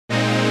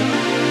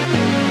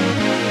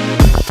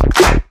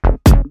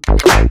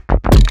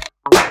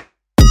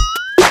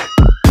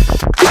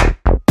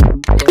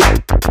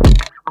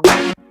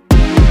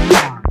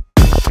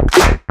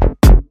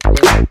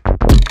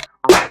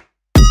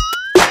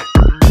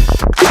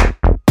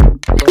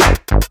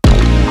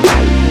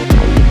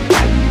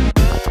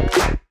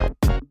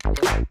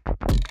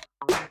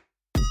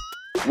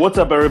What's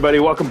up, everybody?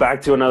 Welcome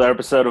back to another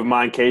episode of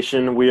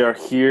Mindcation. We are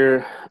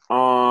here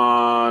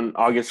on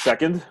August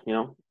 2nd.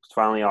 It's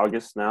finally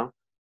August now.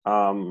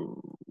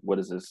 What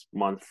is this,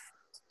 month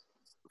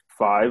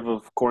 5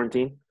 of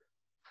quarantine,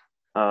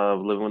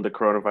 living with the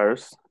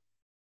coronavirus.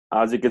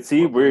 As you can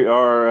see, we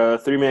are a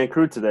 3-man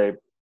crew today.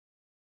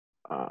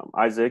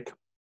 Isaac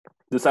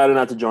decided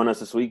not to join us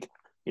this week.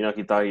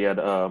 He thought he had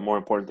more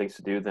important things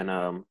to do than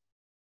kind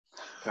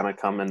of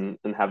come and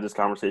have this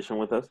conversation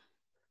with us.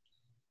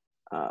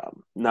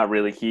 Not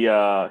really. He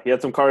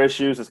had some car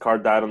issues. His car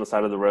died on the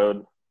side of the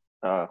road.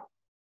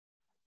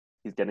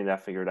 He's getting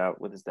that figured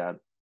out with his dad,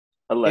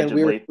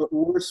 allegedly. And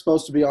we were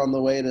supposed to be on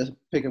the way to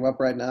pick him up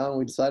right now, and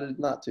we decided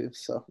not to.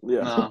 So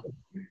yeah, no.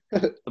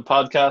 The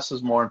podcast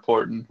is more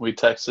important. We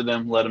texted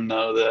him, let him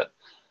know that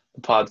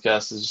the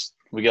podcast is.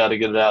 We got to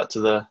get it out to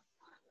the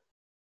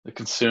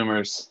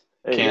consumers.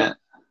 Can't.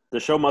 The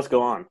show must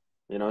go on.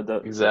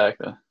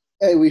 Exactly.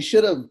 Hey, we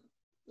should have.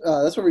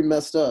 That's where we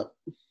messed up.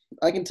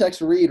 I can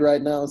text Reed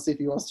right now and see if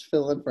he wants to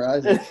fill in for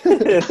Isaac.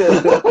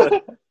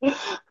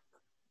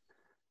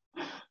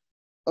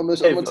 I'm gonna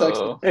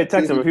text him. Hey,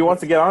 text him if he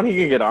wants to get on. He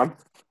can get on.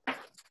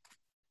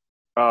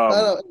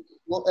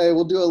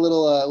 We'll do a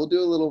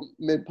little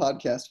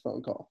mid-podcast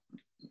phone call.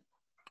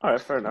 All right,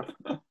 fair enough.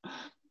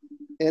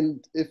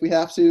 And if we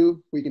have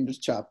to, we can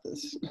just chop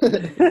this.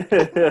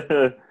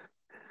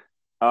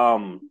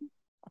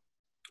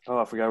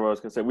 I forgot what I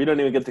was going to say. We don't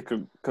even get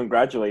to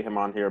congratulate him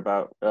on here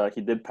about he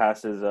did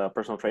pass his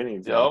personal training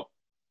exam.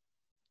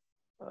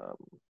 Yep.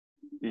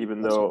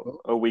 Even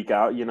though a week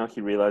out,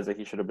 he realized that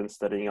he should have been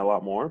studying a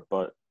lot more,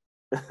 but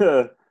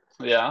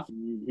yeah,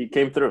 he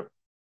came through.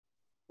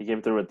 He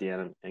came through at the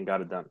end and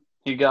got it done.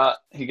 He got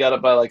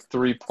it by like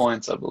 3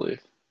 points, I believe.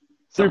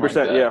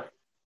 3%, yeah.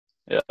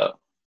 Yeah.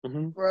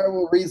 Mm-hmm. All right,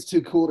 well, Reed's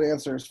too cool to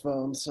answer his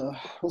phone, so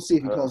we'll see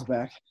if he calls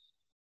back.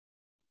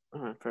 All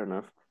right, fair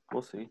enough.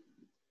 We'll see.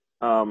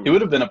 He would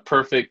have been a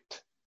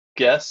perfect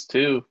guest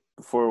too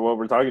for what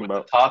we're talking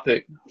about.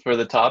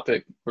 The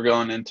topic we're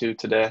going into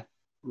today.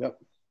 Yep.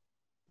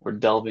 We're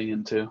delving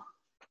into.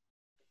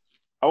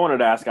 I wanted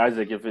to ask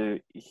Isaac if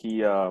he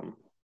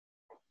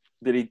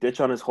did he ditch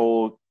on his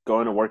whole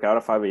going to work out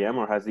at 5 a.m.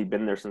 or has he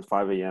been there since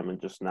 5 a.m.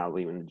 and just now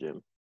leaving the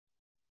gym?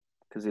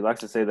 Because he likes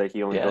to say that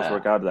he only goes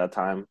work out at that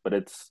time, but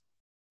it's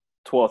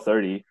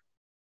 12:30.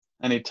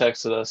 And he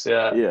texted us,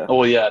 yeah. Yeah.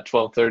 Oh, yeah,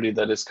 12:30.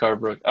 That is car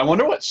broke. I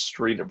wonder what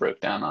street it broke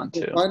down on,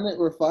 too.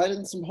 We're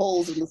finding some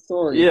holes in the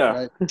story.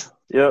 Yeah. Right?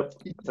 Yep.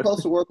 He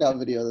posted a workout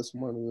video this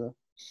morning, though.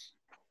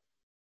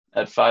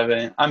 At 5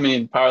 a.m. I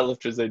mean,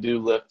 powerlifters, they do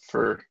lift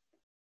for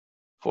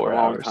 4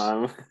 hours.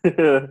 Long time.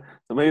 So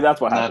maybe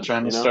that's what happened.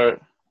 I'm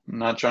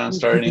not trying to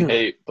start any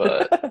hate,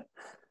 but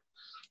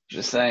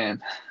just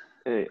saying.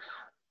 Hey.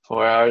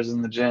 4 hours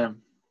in the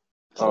gym.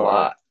 It's a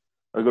lot.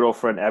 Our good old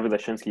friend Abby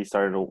Lashinsky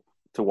started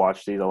to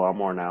watch these a lot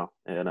more now,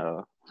 and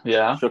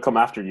she'll come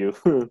after you.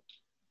 Oh,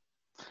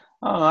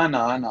 I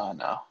know. I'm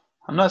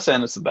not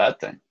saying it's a bad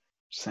thing. I'm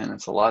just saying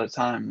it's a lot of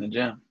time in the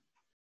gym.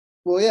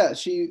 Well, yeah,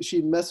 she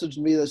messaged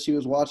me that she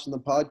was watching the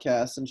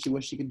podcast and she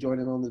wished she could join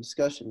in on the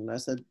discussion. And I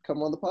said,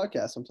 come on the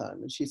podcast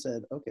sometime. And she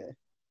said, okay.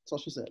 That's all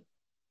she said.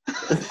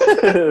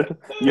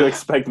 You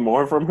expect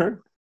more from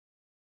her?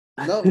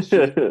 No,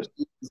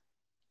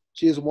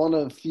 she is one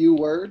of few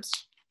words.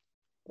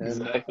 And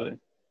exactly.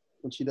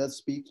 When she does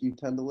speak, you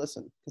tend to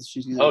listen because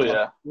she's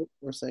either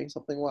or saying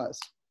something wise.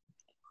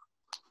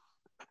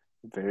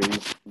 Very,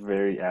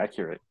 very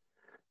accurate.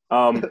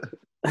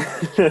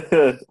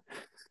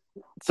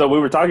 So we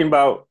were talking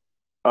about,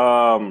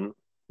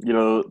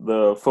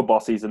 the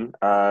football season,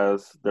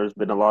 as there's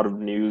been a lot of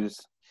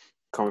news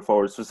coming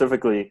forward,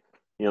 specifically,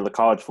 the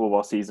college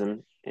football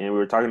season. And we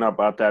were talking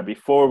about that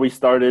before we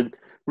started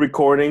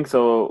recording.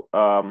 So,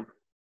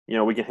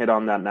 we can hit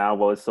on that now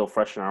while it's still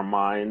fresh in our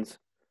minds.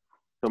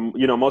 So,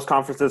 most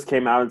conferences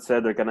came out and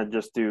said they're going to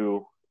just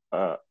do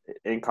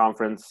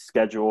in-conference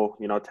schedule,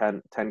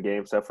 10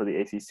 games, except for the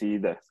ACC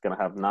that's going to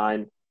have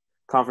 9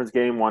 conference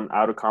game, 1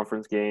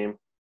 out-of-conference game,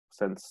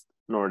 since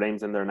Notre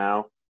Dame's in there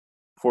now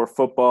for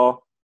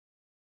football.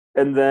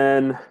 And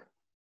then,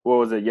 what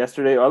was it,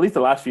 yesterday, or at least the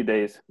last few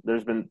days,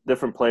 there's been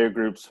different player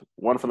groups,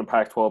 one from the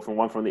Pac-12 and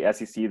one from the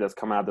SEC that's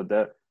come out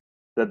that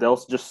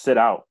they'll just sit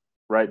out,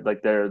 right?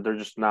 Like they're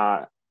just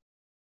not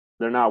 –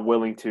 they're not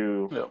willing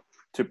to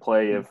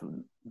play if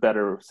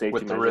better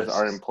safety measures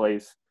are in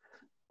place.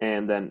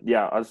 And then,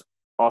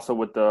 also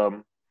with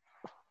the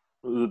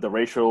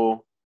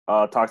racial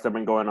talks that have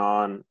been going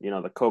on,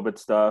 the COVID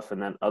stuff,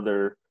 and then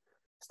other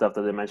stuff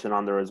that they mentioned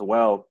on there as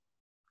well.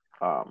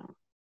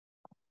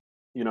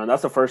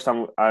 That's the first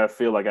time I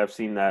feel like I've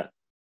seen that,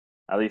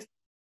 at least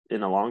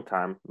in a long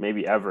time,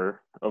 maybe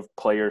ever, of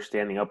players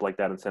standing up like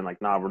that and saying, like,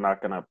 nah, we're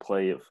not going to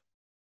play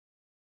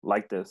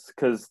like this.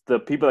 Because the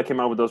people that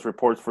came out with those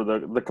reports for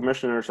the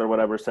commissioners or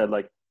whatever said,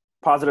 like,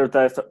 positive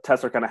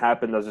tests are going to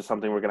happen. Those are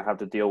something we're going to have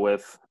to deal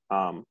with.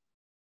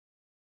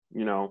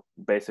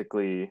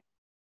 Basically,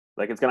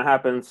 like, it's going to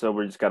happen, so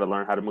we just got to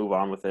learn how to move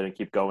on with it and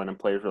keep going. And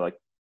players were like,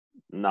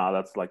 nah,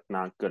 that's, like,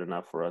 not good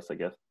enough for us, I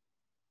guess.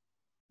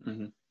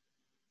 Mm-hmm.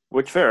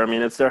 Which fair. I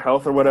mean, it's their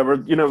health or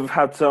whatever. You know, we've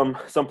had some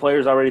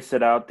players already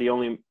sit out. The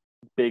only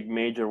big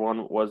major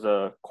one was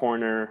a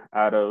corner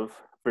out of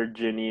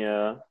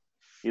Virginia,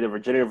 either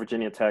Virginia or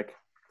Virginia Tech.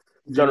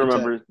 Don't Virginia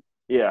Tech. remember.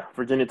 Yeah,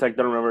 Virginia Tech.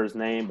 Don't remember his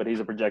name, but he's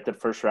a projected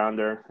first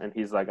rounder, and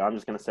he's like, I'm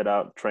just gonna sit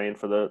out, train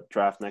for the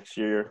draft next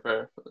year.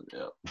 Fair.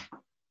 Yeah.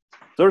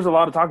 So there's a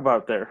lot to talk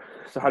about there.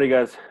 So how do you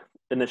guys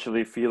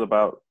initially feel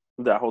about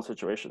that whole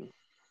situation?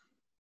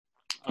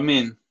 I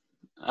mean,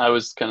 I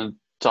was kind of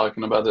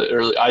talking about it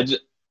earlier.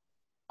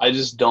 I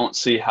just don't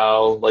see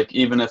how, like,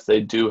 even if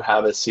they do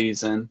have a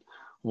season,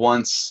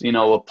 once, you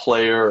know, a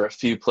player or a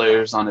few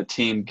players on a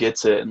team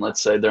gets it, and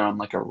let's say they're on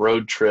like a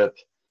road trip,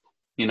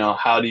 you know,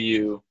 how do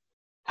you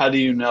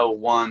know,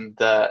 one,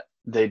 that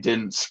they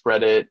didn't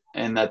spread it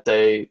and that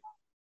they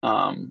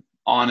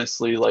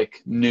honestly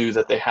like knew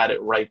that they had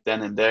it right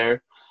then and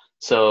there.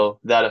 So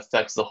that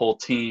affects the whole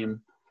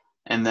team.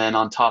 And then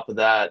on top of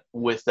that,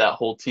 with that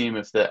whole team,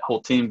 if that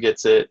whole team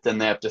gets it, then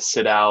they have to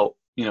sit out,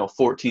 you know,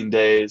 14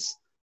 days.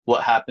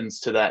 What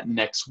happens to that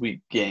next week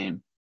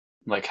game?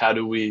 Like,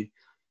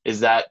 is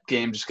that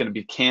game just going to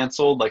be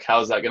canceled? Like, how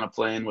is that going to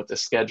play in with the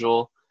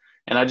schedule?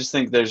 And I just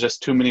think there's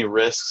just too many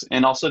risks.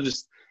 And also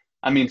just,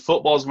 I mean,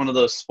 football is one of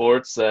those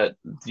sports that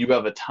you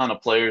have a ton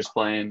of players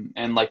playing.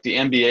 And like the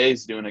NBA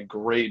is doing a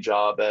great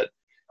job at,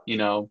 you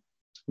know,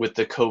 with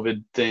the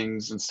COVID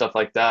things and stuff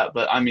like that.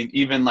 But I mean,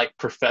 even like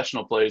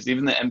professional players,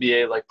 even the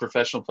NBA, like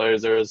professional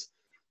players, there was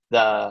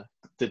the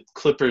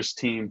Clippers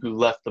team who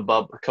left the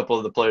bubble. A couple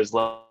of the players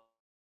left.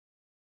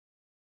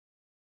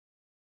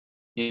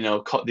 You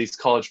know, these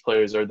college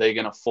players, are they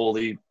going to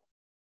fully,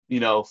 you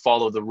know,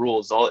 follow the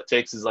rules? All it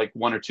takes is like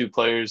one or two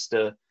players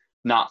to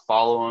not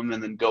follow them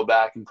and then go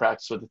back and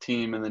practice with the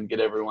team and then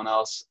get everyone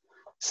else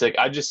sick.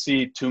 I just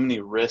see too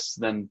many risks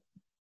than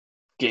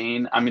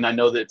gain. I mean, I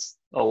know that it's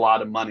a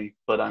lot of money,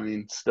 but I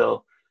mean,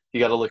 still,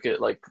 you got to look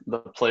at like the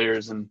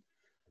players and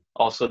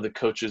also the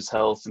coach's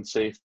health and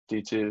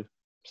safety too.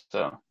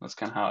 So that's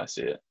kind of how I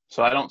see it.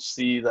 So I don't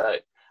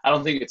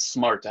think it's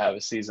smart to have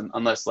a season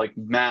unless like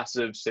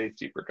massive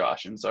safety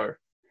precautions are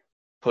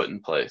put in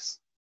place.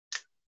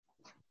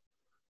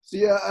 So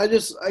yeah, I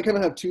kind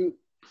of have two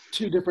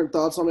different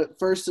thoughts on it.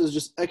 First is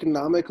just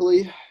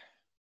economically,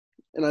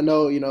 and I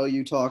know, you know,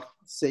 you talk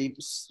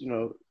safety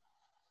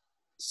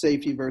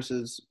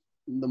versus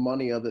the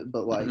money of it,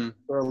 but like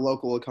for a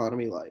local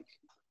economy like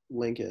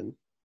Lincoln,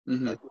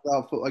 like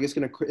it's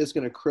gonna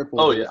cripple.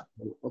 Oh yeah.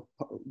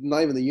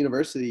 Not even the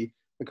university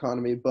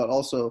economy, but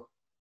also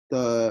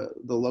the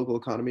local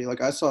economy.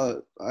 Like I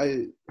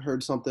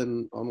heard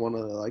something on one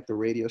of the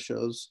radio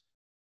shows.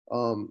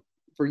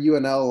 For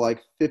UNL,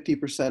 like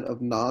 50%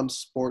 of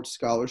non-sports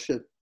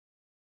scholarship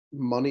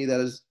money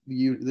that the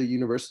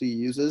university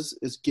uses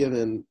is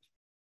given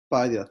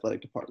by the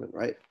athletic department,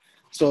 right?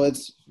 So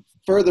it's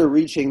further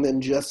reaching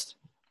than just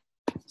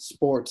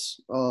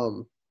sports.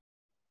 You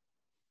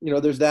know,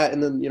 there's that,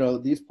 and then, you know,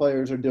 these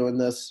players are doing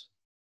this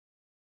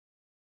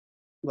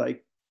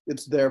like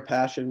it's their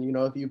passion. You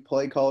know, if you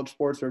play college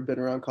sports or have been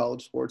around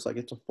college sports, like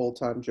it's a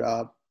full-time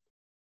job.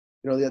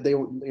 You know,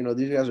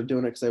 these guys are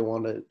doing it because they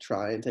want to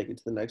try and take it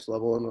to the next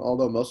level. And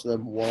although most of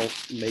them won't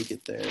make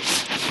it there,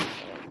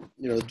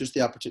 you know, just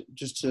the opportunity,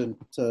 just to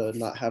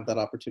not have that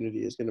opportunity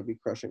is going to be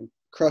crushing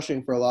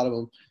for a lot of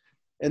them.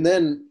 And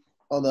then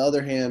on the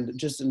other hand,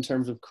 just in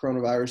terms of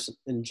coronavirus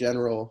in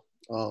general,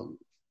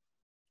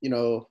 you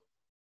know,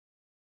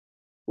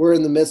 we're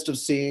in the midst of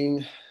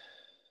seeing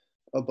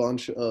a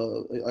bunch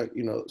of,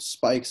 you know,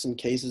 spikes in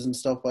cases and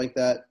stuff like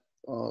that.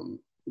 You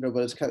know,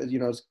 but it's kind of, you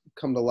know, it's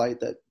come to light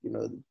that, you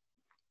know,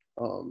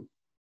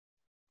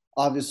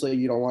 obviously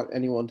you don't want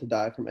anyone to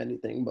die from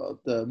anything,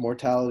 but the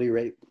mortality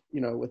rate,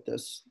 you know, with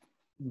this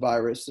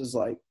virus is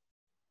like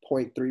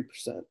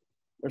 0.3%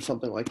 or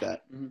something like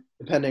that,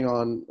 depending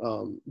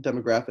on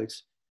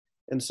demographics.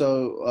 And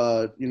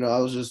so, you know,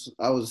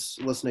 I was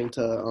listening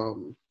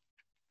to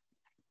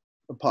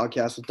a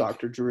podcast with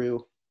Dr.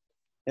 Drew.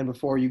 And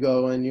before you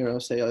go and, you know,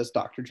 say, oh, it's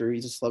Dr. Drew,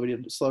 he's a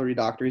celebrity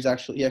doctor. He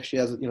actually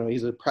has, you know,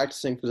 he's a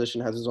practicing physician,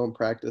 has his own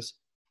practice.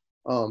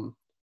 And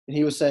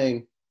he was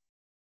saying,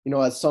 you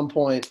know, at some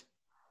point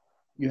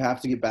you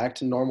have to get back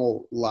to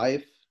normal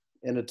life.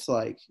 And it's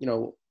like, you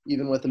know,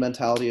 even with the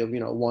mentality of,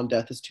 you know, one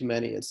death is too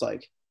many, it's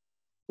like,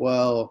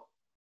 well,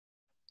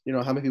 you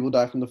know, how many people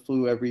die from the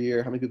flu every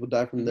year? How many people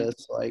die from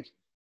this? Like,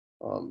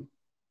 you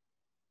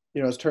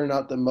know, it's turning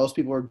out that most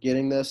people are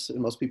getting this and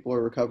most people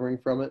are recovering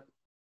from it.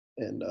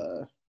 And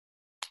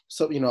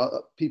so, you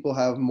know, people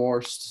have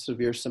more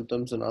severe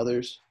symptoms than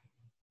others.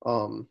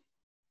 And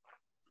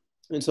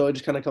so it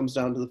just kind of comes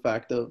down to the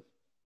fact of,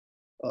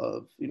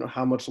 you know,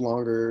 how much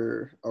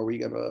longer are we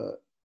going to,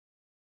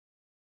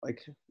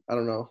 like, I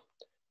don't know.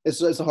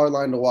 It's a hard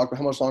line to walk, but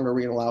how much longer are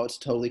we going to allow it to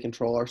totally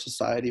control our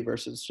society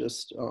versus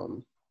just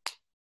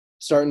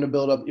starting to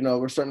build up, you know,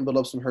 we're starting to build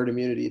up some herd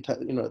immunity,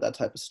 you know, that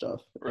type of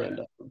stuff. Right.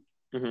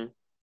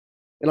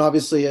 And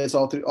obviously it's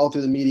all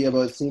through the media,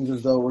 but it seems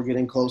as though we're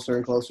getting closer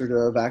and closer to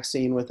a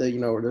vaccine with it. You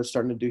know, they're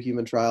starting to do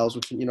human trials,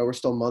 which, you know, we're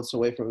still months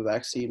away from a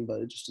vaccine,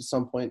 but just at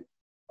some point,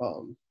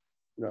 you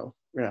know,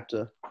 we're going to have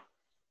to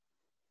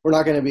we're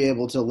not going to be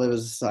able to live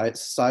as a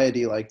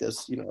society like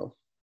this,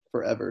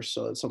 forever.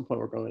 So at some point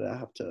we're going to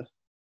have to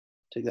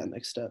take that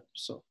next step.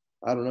 So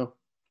I don't know.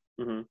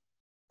 Mm-hmm.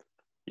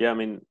 Yeah, I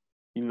mean,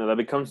 that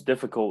becomes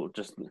difficult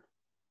just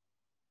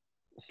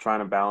trying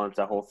to balance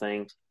that whole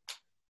thing.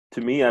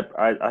 To me,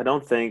 I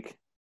don't think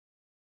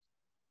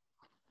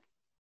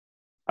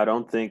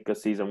a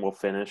season will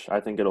finish. I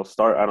think it'll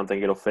start. I don't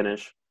think it'll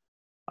finish.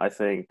 I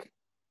think,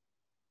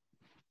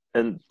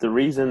 and the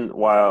reason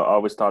why I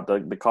always thought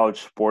the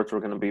college sports were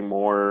going to be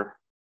more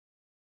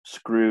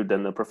screwed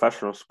than the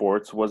professional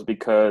sports was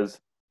because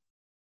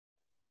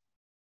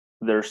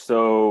they're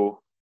so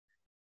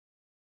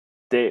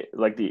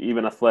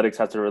even athletics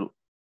has to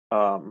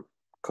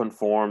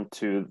conform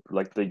to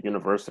like the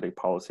university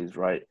policies,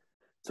 right?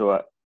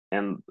 So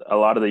and a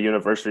lot of the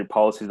university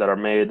policies that are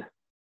made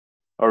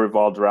are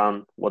revolved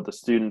around what the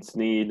students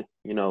need,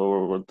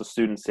 or what the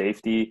student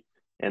safety,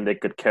 and they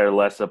could care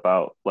less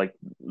about like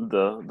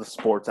the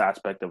sports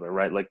aspect of it,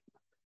 right? Like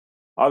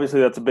obviously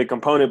that's a big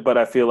component, but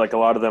I feel like a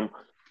lot of them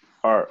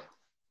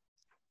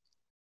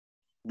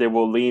they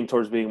will lean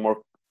towards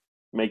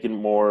making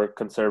more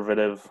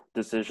conservative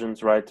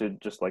decisions, right? To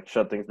just like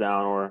shut things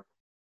down or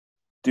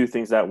do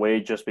things that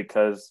way just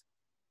because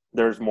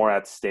there's more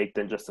at stake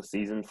than just a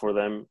season for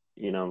them,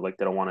 like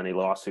they don't want any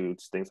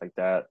lawsuits, things like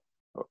that.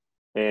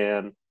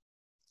 And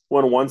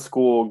when one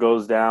school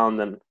goes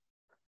down,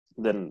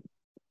 then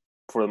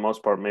for the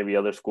most part, maybe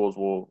other schools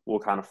will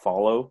kind of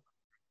follow.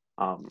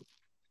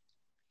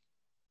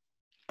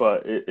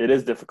 But it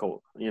is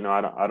difficult.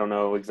 I don't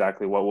know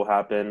exactly what will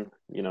happen,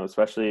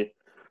 especially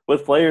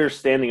with players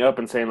standing up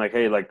and saying like,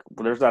 hey, like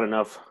there's not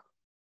enough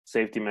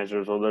safety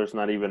measures or there's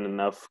not even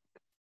enough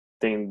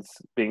things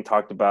being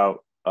talked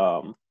about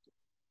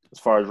as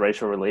far as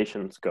racial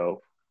relations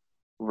go,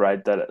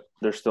 right? That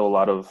there's still a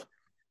lot of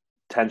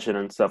tension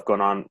and stuff going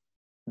on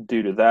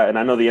due to that. And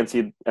I know the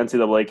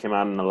NCAA came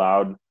out and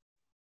allowed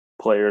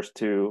players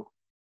to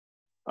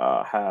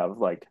have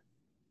like,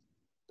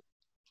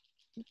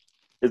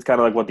 it's kind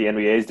of like what the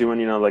NBA is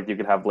doing, like you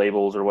could have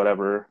labels or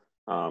whatever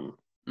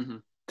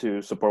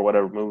to support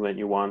whatever movement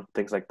you want,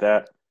 things like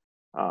that.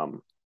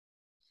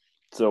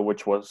 So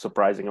which was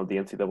surprising of the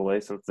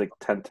NCAA since they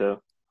tend to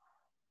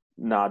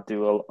not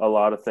do a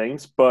lot of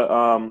things. But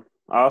I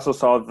also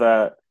saw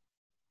that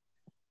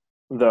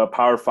the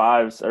Power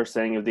Fives are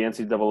saying if the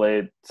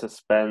NCAA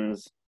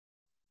suspends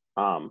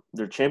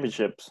their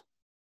championships,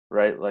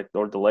 right, like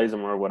or delays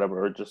them or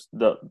whatever, or just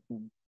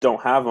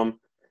don't have them,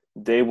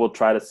 they will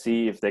try to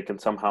see if they can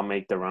somehow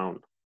make their own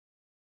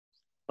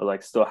or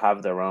like still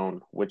have their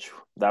own, which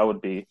that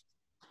would be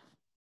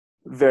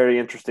very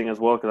interesting as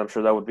well because I'm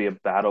sure that would be a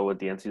battle with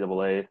the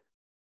NCAA.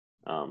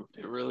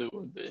 It really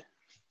would be.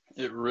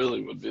 It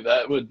really would be.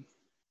 That would.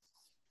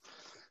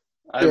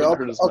 I'll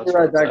be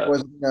right back,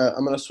 boys.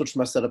 I'm going to switch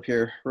my setup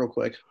here real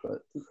quick,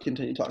 but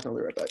continue talking. I'll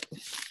be right back.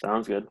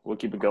 Sounds good. We'll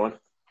keep it going.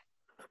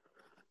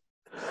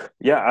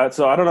 Yeah,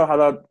 so I don't know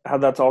how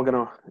that's all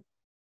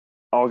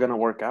gonna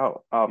work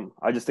out.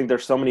 I just think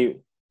there's so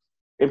many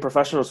in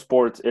professional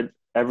sports.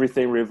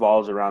 Everything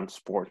revolves around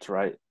sports,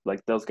 right?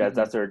 Like those guys,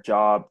 that's their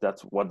job.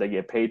 That's what they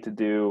get paid to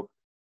do.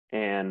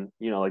 And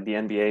like the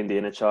NBA and the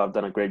NHL have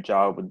done a great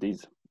job with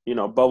these,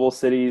 bubble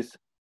cities,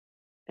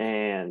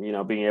 and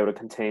being able to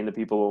contain the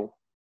people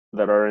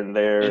that are in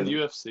there. And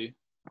UFC.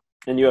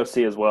 And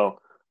UFC as well.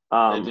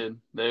 They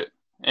did.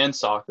 And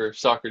soccer.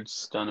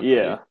 Soccer's done it.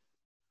 Yeah.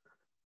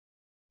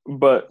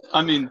 But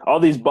I mean, all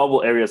these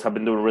bubble areas have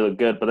been doing really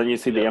good. But then you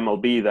see the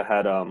MLB that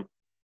had,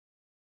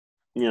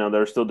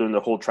 they're still doing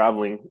the whole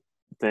traveling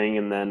thing,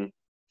 and then,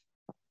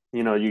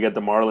 you get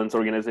the Marlins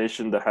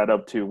organization that had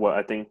up to what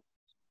I think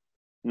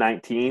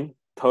 19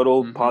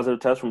 total positive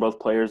tests from both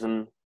players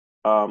and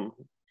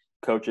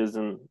coaches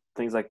and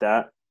things like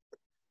that.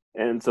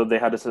 And so they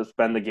had to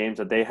suspend the games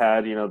that they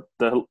had.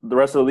 The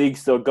rest of the league's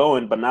still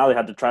going, but now they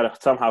had to try to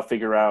somehow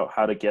figure out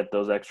how to get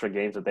those extra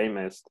games that they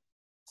missed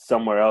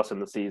somewhere else in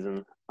the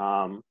season,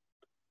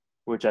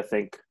 which I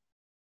think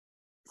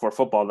for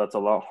football that's a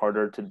lot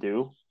harder to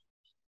do,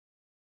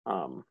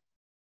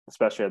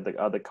 especially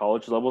at the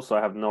college level. So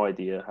I have no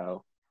idea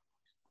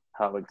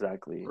how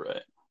exactly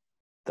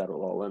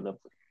that'll all end up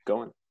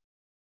going.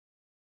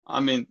 I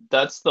mean,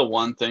 that's the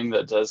one thing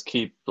that does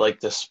keep like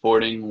the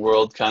sporting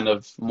world kind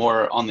of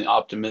more on the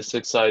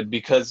optimistic side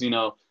because,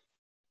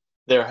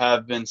 there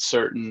have been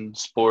certain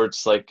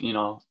sports like,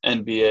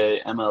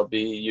 NBA,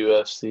 MLB,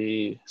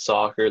 UFC,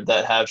 soccer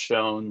that have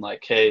shown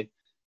like, hey,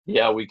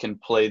 yeah, we can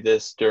play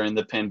this during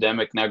the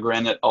pandemic. Now,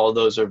 granted, all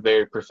those are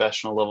very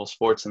professional level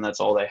sports and that's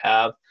all they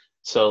have.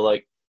 So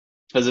like,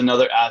 there's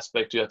another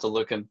aspect you have to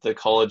look at the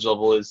college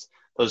level is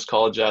those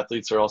college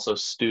athletes are also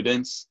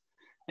students.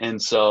 And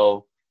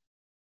so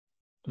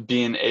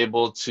being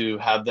able to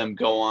have them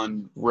go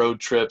on road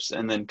trips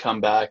and then come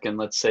back, and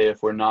let's say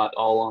if we're not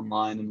all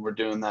online and we're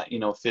doing that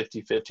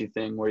 50-50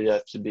 thing where you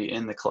have to be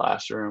in the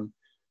classroom,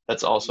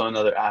 that's also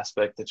another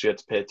aspect that you have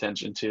to pay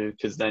attention to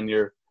because then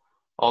you're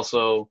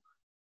also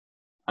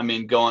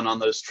going on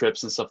those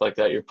trips and stuff like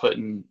that, you're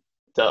putting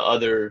the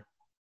other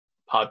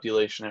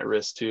population at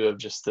risk too, of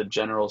just the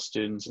general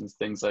students and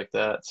things like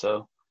that.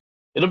 So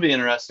it'll be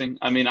interesting.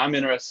 I mean, I'm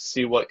interested to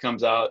see what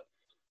comes out.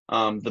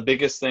 The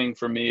biggest thing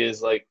for me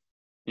is like,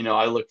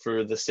 I look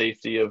for the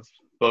safety of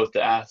both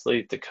the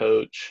athlete, the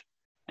coach,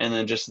 and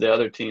then just the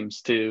other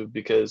teams too,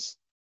 because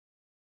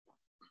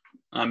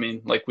I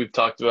mean, like we've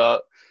talked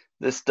about,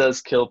 this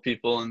does kill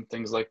people and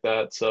things like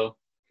that. So,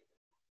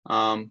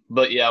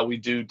 but yeah, we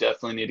do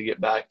definitely need to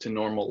get back to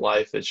normal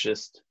life. It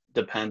just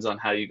depends on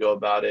how you go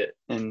about it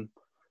and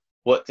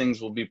what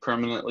things will be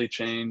permanently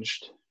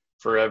changed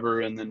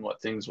forever, and then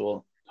what things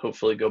will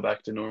hopefully go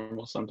back to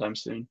normal sometime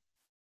soon.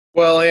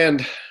 Well,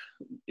 and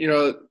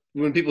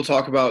when people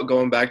talk about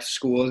going back to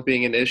school as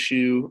being an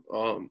issue,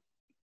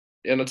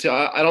 and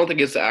I don't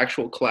think it's the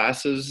actual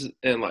classes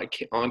and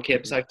like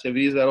on-campus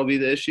activities that'll be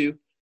the issue,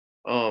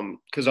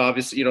 because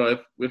obviously,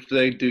 if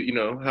they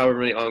do, however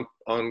many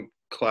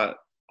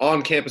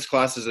on-campus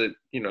classes that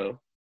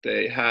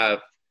they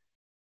have,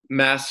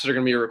 masks are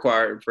going to be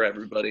required for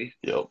everybody.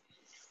 Yep.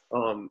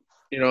 And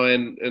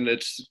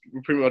it's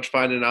pretty much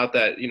finding out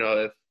that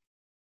if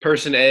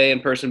person A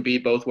and person B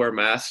both wear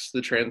masks,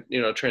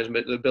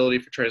 the ability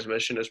for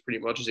transmission is pretty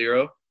much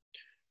zero.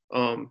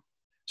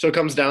 So it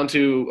comes down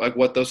to like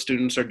what those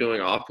students are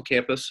doing off the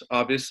campus,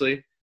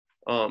 obviously.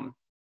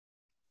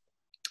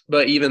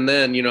 But even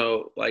then,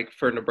 like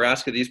for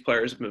Nebraska, these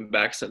players have been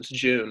back since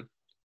June.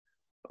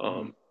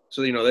 So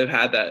they've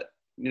had that,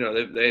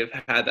 they've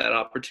had that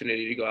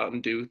opportunity to go out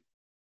and do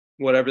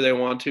whatever they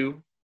want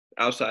to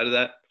outside of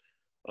that.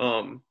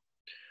 So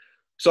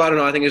I don't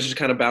know. I think it's just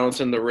kind of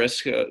balancing the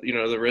risk,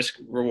 the risk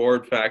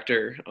reward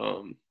factor.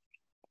 I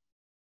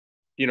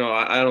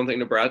don't think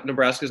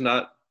Nebraska's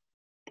not,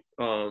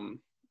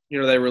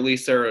 they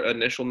released their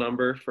initial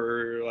number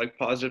for like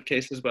positive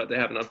cases, but they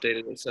haven't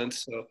updated it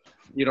since. So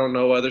you don't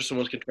know whether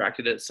someone's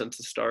contracted it since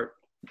the start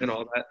and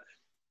all that.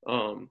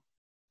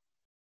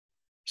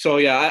 So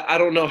yeah, I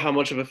don't know how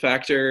much of a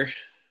factor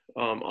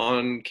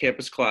on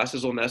campus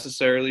classes will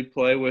necessarily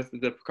play with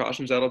the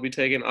precautions that'll be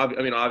taken. I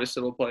mean,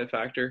 obviously it'll play a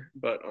factor,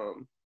 but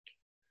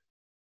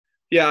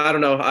yeah, I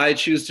don't know. I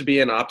choose to be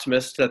an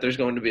optimist that there's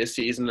going to be a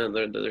season and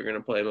they're going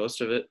to play most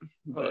of it.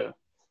 But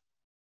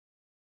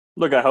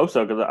look, I hope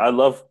so, because I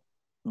love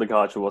the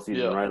college football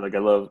season, right? Like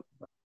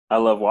I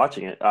love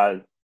watching it.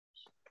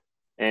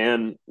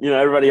 And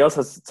everybody else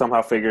has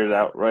somehow figured it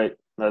out, right?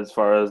 As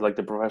far as like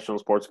the professional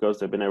sports goes,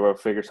 they've been able to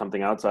figure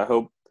something out. So I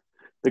hope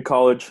the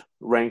college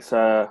ranks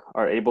are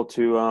able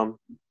to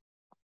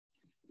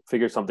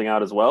figure something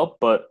out as well.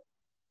 But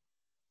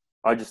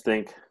I just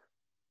think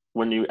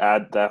when you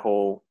add that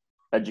whole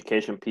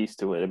education piece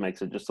to it, it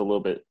makes it just a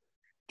little bit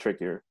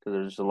trickier, because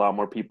there's just a lot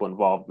more people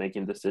involved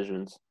making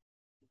decisions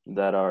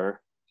that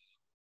are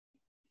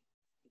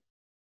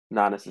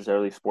not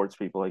necessarily sports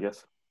people, I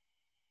guess.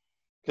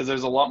 Because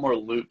there's a lot more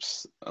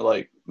loops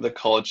like the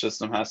college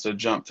system has to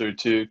jump through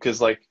too.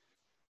 Because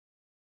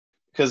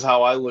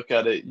how I look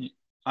at it,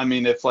 I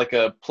mean, if like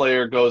a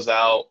player goes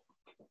out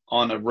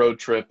on a road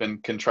trip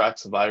and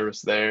contracts a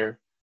virus there,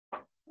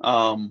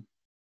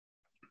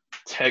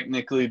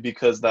 technically,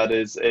 because that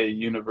is a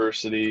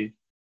university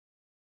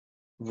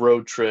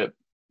road trip,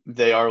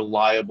 they are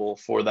liable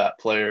for that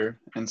player.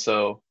 And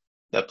so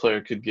that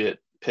player could get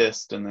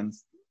pissed and then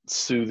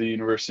sue the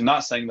university.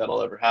 Not saying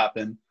that'll ever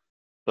happen,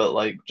 but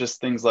like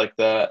just things like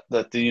that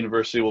the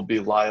university will be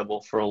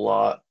liable for a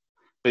lot.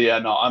 But yeah,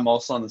 no, I'm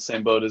also on the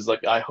same boat as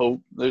like, I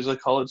hope there's a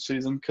college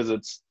season, because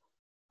it's,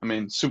 I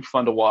mean, super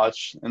fun to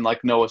watch. And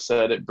like Noah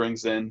said, it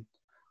brings in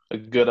a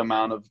good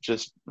amount of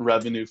just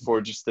revenue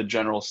for just the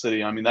general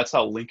city. I mean, that's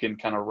how Lincoln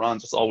kind of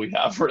runs. That's all we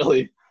have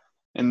really.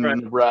 And right.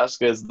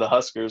 Nebraska is the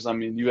Huskers. I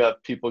mean, you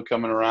have people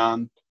coming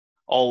around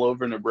all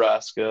over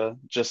Nebraska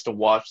just to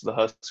watch the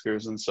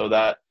Huskers. And so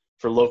that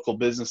for local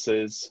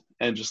businesses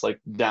and just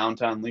like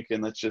downtown Lincoln,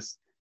 that's just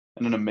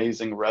an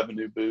amazing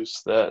revenue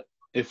boost that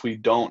if we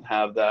don't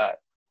have that,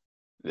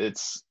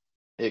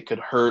 it could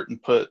hurt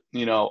and put,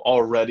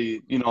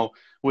 already,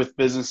 with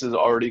businesses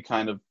already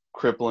kind of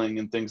crippling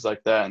and things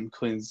like that, and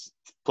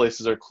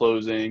places are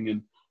closing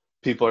and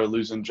people are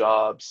losing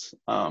jobs.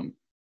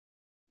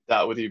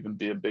 That would even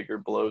be a bigger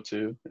blow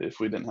too if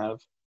we didn't have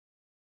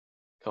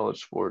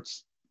college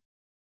sports.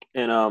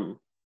 And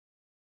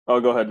go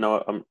ahead,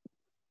 Noah.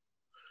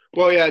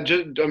 Well, yeah,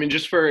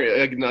 just for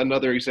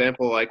another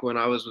example, like when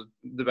I was with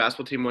the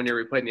basketball team one year,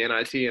 we played in the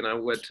NIT, and I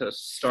went to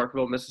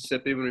Starkville,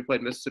 Mississippi when we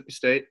played Mississippi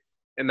State,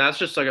 and that's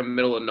just like a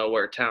middle of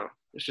nowhere town.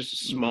 It's just a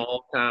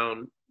small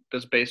town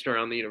that's based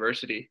around the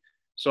university.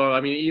 So, I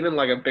mean, even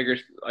like a bigger,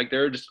 like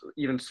there are just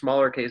even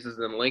smaller cases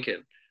than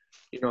Lincoln,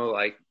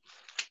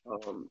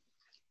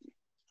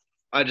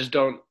 I just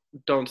don't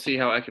see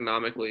how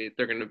economically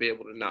they're going to be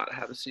able to not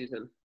have a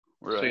season.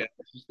 Right. So yeah,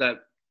 it's just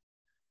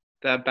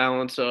that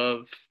balance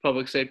of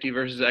public safety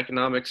versus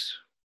economics,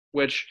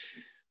 which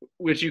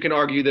you can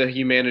argue the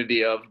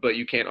humanity of, but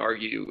you can't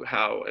argue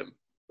how.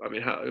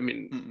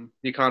 The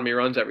economy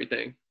runs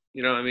everything.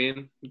 You know what I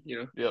mean?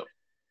 Yep.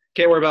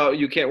 Can't worry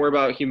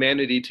about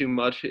humanity too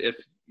much if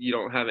you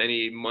don't have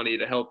any money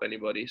to help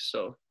anybody.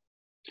 So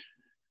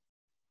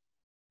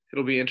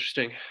It'll be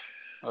interesting.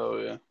 Oh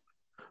yeah.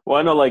 Well,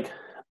 I know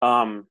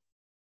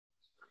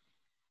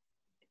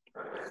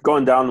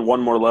going down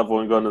one more level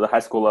and going to the high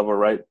school level,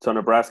 right? So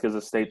Nebraska is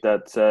a state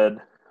that said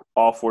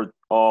all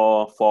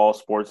fall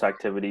sports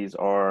activities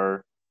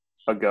are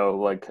a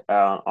go,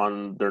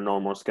 on their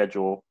normal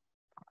schedule.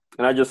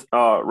 And I just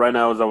right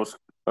now, as I was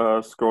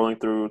scrolling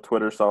through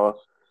Twitter, saw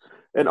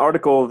an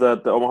article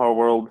that the Omaha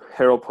World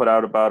Herald put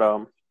out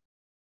about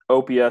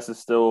OPS is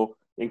still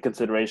in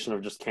consideration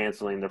of just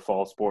canceling their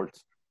fall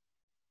sports.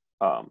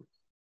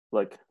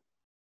 Like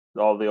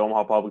all the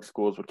Omaha public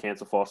schools would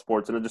cancel fall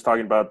sports, and they're just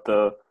talking about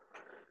the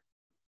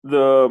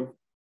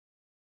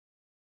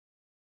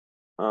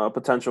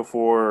potential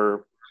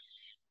for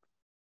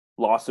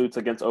lawsuits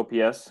against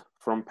OPS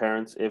from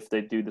parents if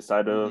they do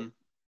decide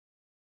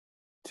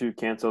to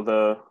cancel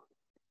the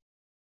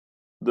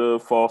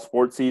fall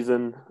sports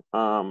season.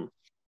 And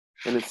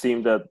it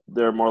seemed that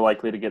they're more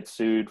likely to get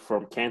sued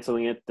from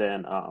canceling it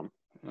than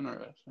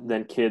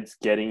kids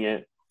getting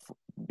it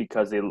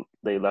because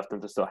they left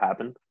them to still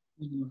happen.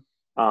 Mm-hmm.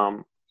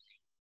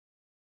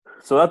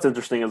 So that's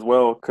interesting as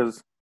well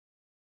because,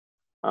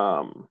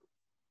 high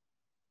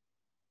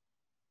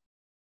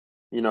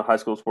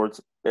school sports.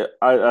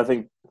 I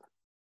think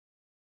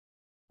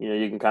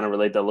you can kind of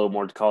relate that a little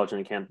more to college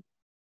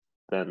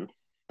than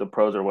the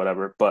pros or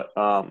whatever. But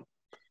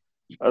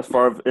as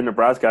far as in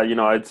Nebraska,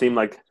 it seemed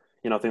like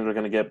things are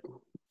going to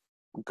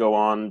go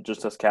on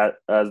just as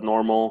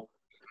normal,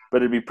 but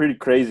it'd be pretty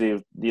crazy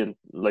if the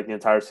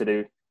entire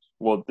city,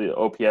 the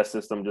OPS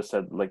system just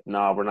said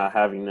nah, we're not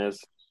having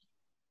this.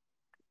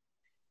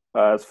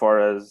 As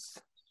far as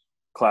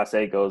Class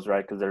A goes,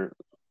 right? Because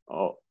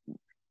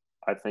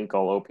I think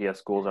all OPS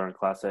schools are in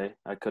Class A.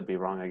 I could be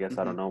wrong. I guess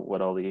I don't know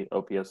what all the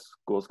OPS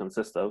schools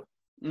consist of.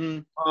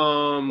 Is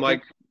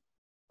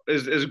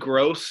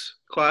Gross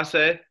Class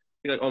A?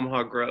 Like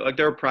Omaha Gross,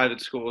 they're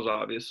private schools,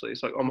 obviously.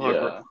 It's like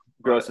Omaha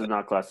Gross is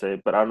not Class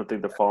A, but I don't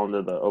think they fall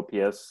under the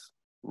OPS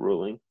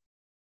ruling.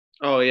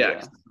 Oh yeah,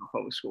 'cause it's not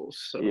public schools.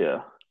 So.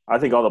 Yeah, I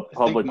think all the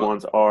public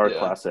ones are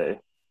Class A.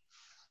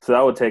 So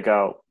that would take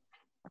out,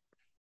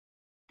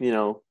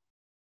 a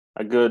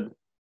good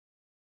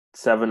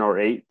 7 or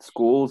 8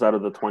 schools out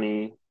of the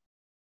 20,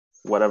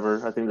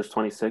 whatever. I think there's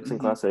 26 in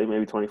Class A,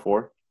 maybe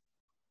 24.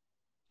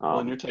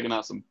 And you're taking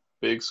out some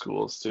big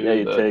schools too. Yeah,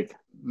 you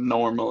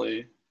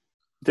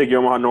take your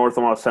Omaha North,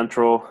 Omaha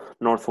Central,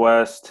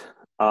 Northwest.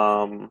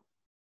 Papio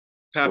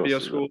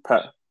school.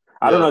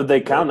 I don't know if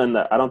they count in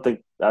that. I don't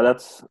think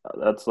that's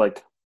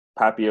like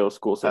Papio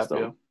school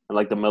system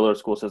and the Miller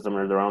school system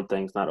are their own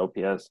things, not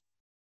OPS.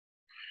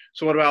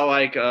 So what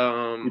about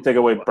you take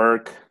away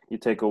Burke, you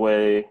take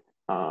away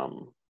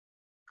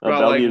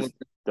Bellevue's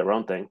their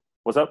own thing.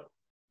 What's up?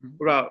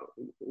 What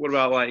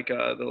about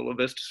the La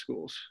Vista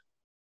schools?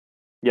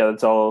 Yeah,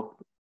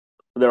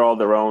 they're all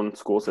their own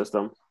school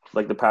system.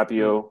 Like the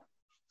Papio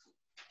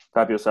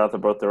South are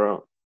both their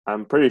own.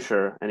 I'm pretty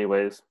sure,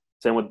 anyways.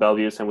 Same with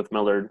Bellevue, same with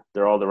Millard.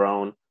 They're all their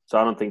own. So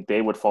I don't think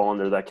they would fall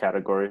under that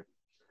category.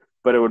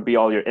 But it would be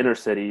all your inner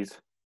cities,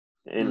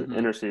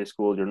 inner city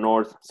schools, your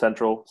North,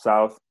 Central,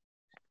 South,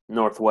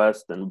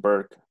 Northwest, and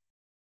Burke,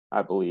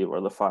 I believe, are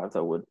the 5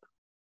 that would.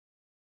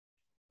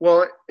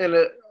 Well, and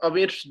I'll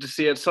be interested to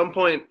see at some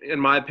point, in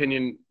my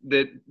opinion,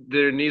 that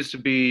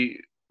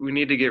we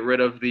need to get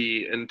rid of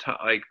the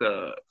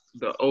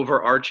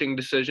overarching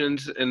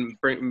decisions and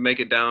make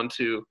it down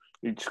to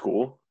each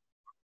school.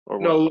 Or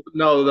what?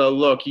 No.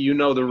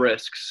 The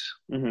risks.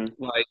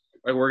 Mm-hmm.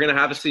 We're gonna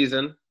have a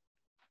season,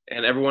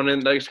 and everyone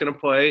is gonna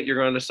play. You're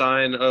going to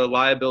sign a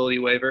liability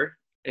waiver,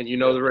 and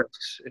the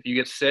risks. If you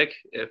get sick,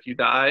 if you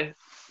die,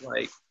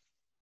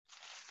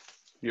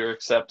 you're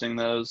accepting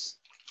those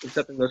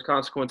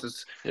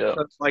consequences. Yeah.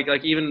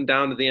 Like even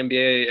down to the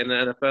NBA and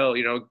the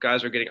NFL,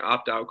 guys are getting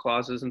opt-out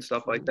clauses and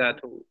stuff like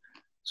that.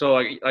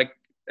 So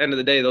end of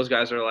the day, those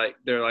guys are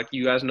they're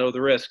you guys know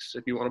the risks.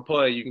 If you want to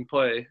play, you can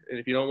play, and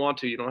if you don't want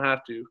to, you don't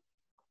have to.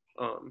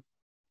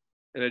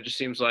 And it just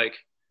seems like,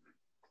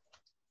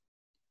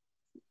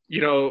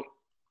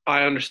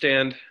 I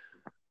understand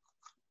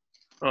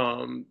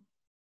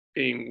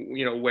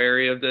being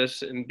wary of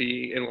this and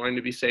wanting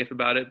to be safe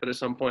about it, but at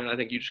some point I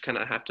think you just kind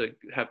of have to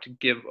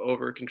give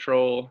over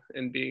control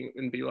and be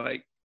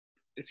like,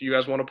 if you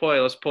guys want to play,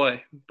 let's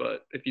play,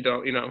 but if you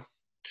don't,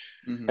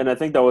 And I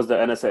think that was the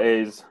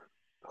NSAA's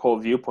whole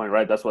viewpoint,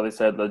 right? That's why they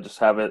said they'll just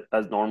have it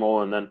as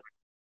normal, and then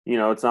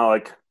it's not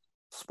like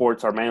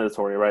sports are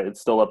mandatory, right?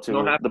 It's still up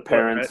to the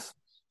parents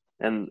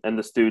and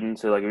the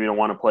students. So if you don't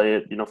want to play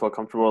it, you don't feel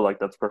comfortable,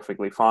 that's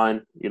perfectly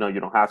fine. You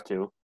don't have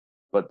to,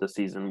 but the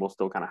season will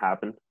still kind of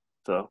happen.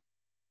 So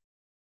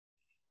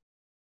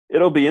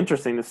it'll be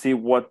interesting to see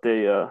what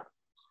they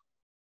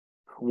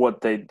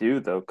do,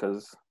 though,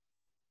 because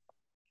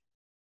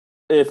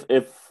if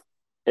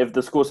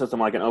the school system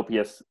like an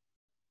OPS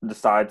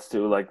decides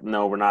to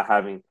no, we're not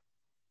having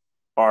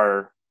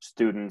our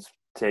students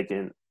take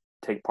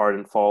part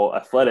in fall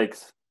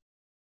athletics,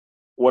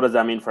 what does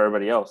that mean for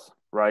everybody else,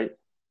 right?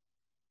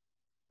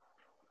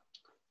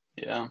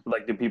 Yeah.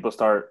 Do people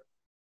start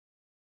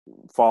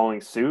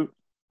following suit,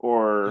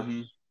 or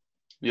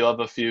you'll have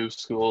a few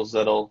schools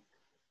that'll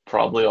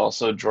probably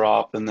also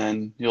drop, and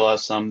then you'll have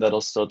some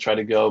that'll still try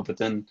to go. But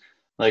then,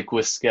 like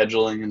with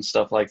scheduling and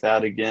stuff like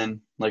that,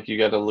 again, like you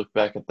got to look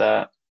back at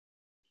that.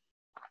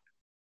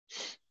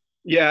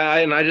 Yeah,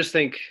 and I just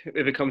think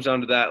if it comes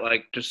down to that,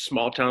 like just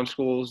small town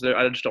schools,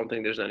 I just don't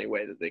think there's any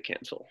way that they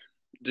cancel.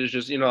 There's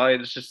just,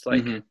 it's just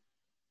like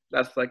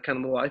that's like kind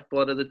of the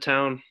lifeblood of the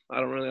town. I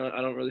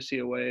don't really see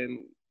a way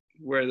in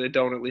where they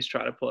don't at least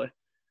try to play.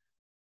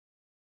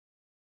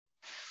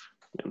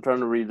 I'm trying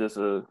to read this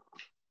as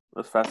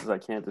fast as I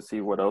can to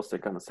see what else they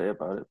kind of say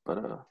about it,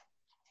 but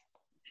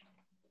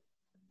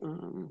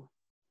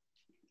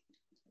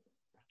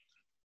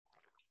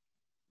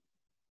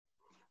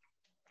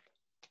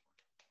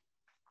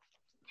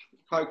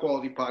high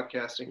quality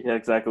podcasting. Yeah,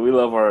 exactly. We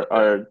love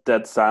our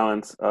dead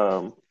silence.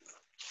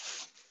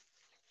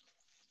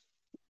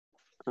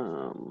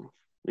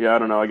 Yeah, I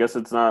don't know. I guess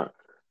it's not.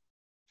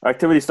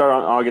 Activities start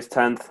on August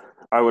 10th.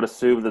 I would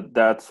assume that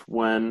that's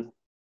when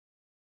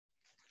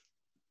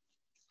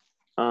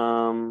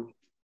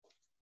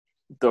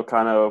they'll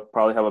kind of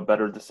probably have a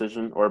better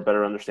decision or a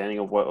better understanding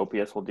of what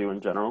OPS will do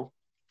in general.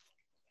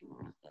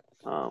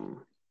 But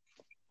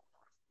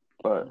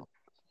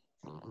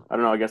I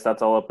don't know. I guess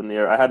that's all up in the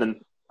air.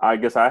 I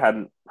guess I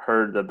hadn't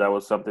heard that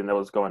was something that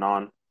was going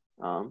on.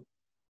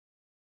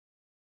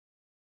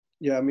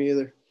 Yeah, me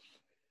either.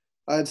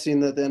 I had seen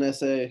that the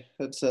NSA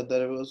had said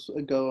that it was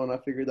a go, and I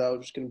figured that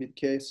was just going to be the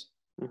case.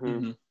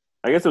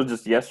 I guess it was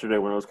just yesterday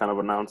when it was kind of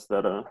announced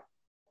that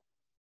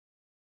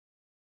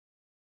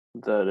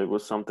it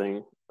was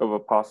something of a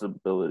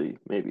possibility,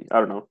 maybe. I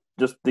don't know.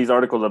 Just these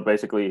articles are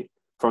basically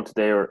from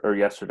today or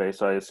yesterday,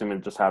 so I assume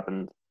it just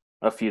happened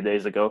a few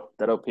days ago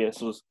that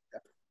OPS was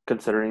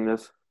considering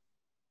this.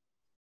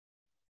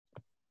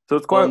 So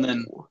it's quite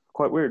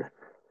weird.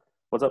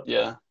 What's up?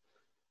 Yeah.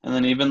 And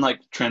then even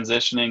like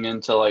transitioning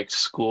into like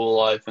school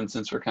life, and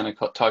since we're kind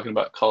of talking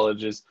about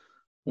colleges,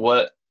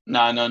 no,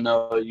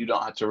 you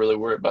don't have to really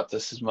worry about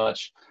this as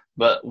much,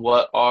 but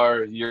what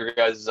are your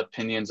guys'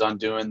 opinions on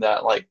doing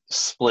that like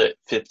split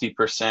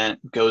 50%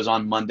 goes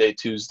on Monday,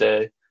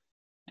 Tuesday,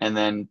 and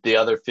then the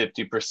other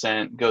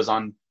 50% goes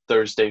on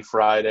Thursday,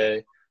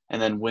 Friday,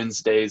 and then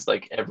Wednesdays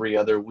like every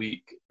other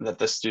week that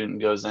the student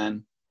goes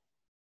in?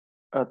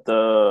 At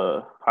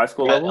the high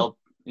school level?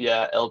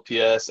 Yeah,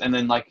 LPS. And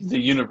then like the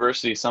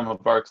university, some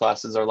of our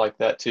classes are like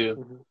that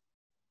too.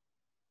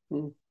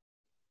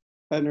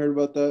 Hadn't heard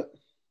about that.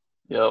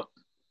 Yep.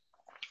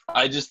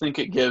 I just think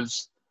it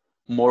gives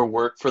more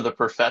work for the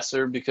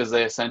professor because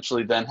they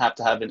essentially then have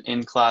to have an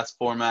in-class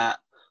format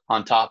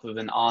on top of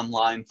an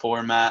online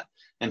format.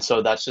 And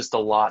so that's just a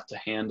lot to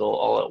handle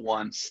all at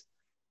once.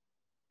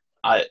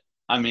 I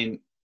mean,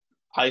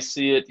 I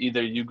see it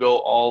either you go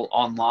all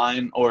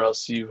online or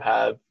else you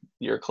have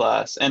your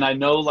class. And I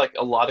know like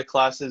a lot of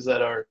classes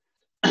that are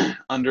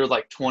under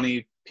like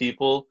 20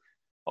 people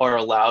are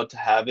allowed to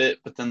have it,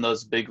 but then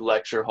those big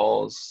lecture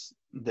halls,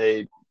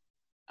 they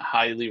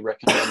highly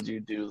recommend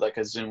you do like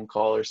a Zoom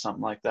call or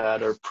something like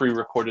that, or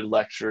pre-recorded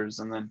lectures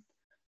and then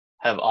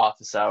have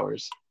office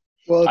hours.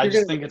 Well, I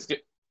just think it's good.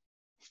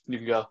 You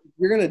can go. If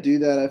you're going to do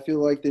that, I feel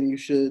like then you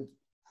should,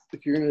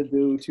 if you're going to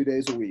do 2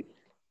 days a week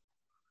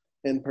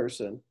in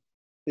person,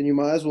 then you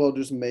might as well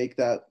just make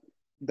that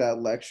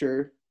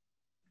lecture.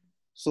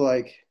 So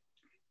like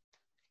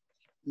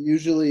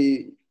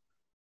usually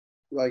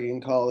like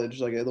in college,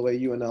 like the way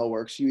UNL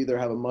works, you either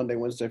have a Monday,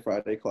 Wednesday,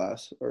 Friday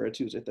class or a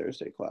Tuesday,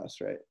 Thursday class,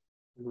 right?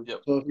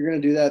 Yep. So if you're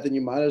going to do that, then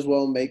you might as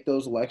well make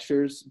those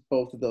lectures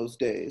both of those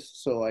days.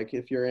 So like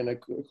if you're in a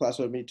class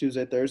that would meet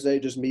Tuesday, Thursday,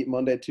 just meet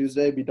Monday,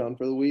 Tuesday, be done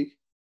for the week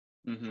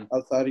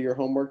outside of your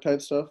homework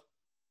type stuff.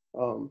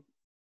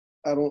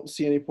 I don't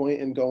see any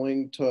point in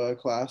going to a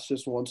class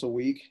just once a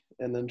week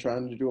and then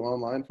trying to do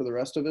online for the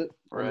rest of it.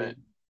 Right. I mean,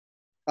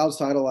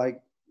 outside of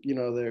like,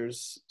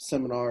 there's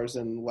seminars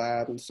and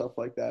lab and stuff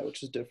like that,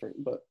 which is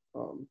different. But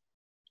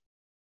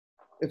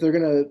if they're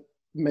going to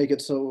make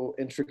it so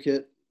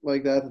intricate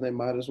like that, then they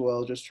might as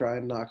well just try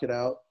and knock it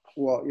out.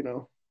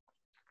 Well,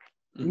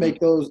 make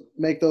those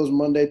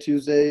Monday,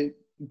 Tuesday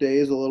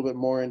days a little bit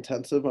more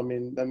intensive. I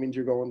mean, that means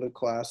you're going to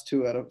class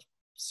 2 out of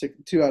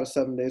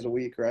 7 days a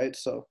week, right?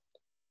 So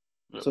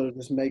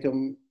just make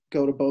them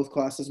go to both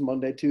classes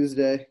Monday,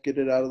 Tuesday, get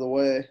it out of the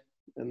way,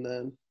 and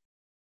then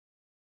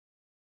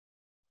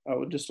I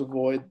would just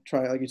avoid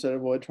trying to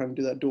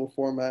do that dual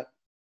format.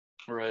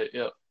 Right.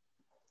 Yep.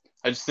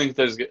 I just think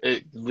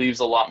it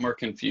leaves a lot more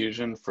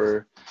confusion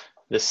for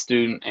the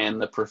student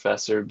and the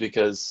professor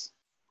because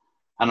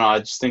I don't know. I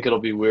just think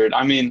it'll be weird.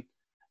 I mean,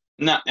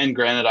 and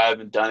granted, I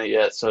haven't done it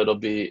yet, so it'll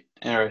be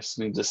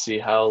interesting to see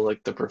how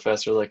like the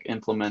professor like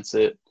implements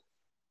it.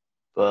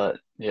 But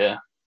yeah.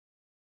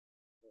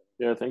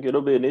 Yeah, I think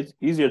it'll be an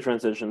easier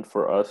transition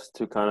for us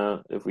to kind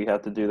of, if we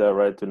have to do that,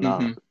 right, to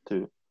not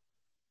to,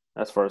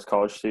 as far as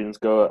college students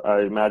go.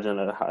 I imagine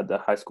at the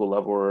high school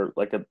level or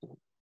like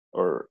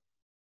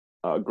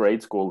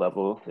grade school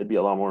level, it'd be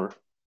a lot more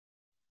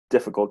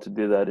difficult to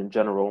do that in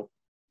general.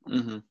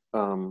 To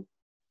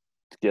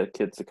get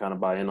kids to kind of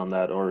buy in on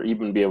that or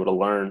even be able to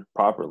learn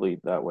properly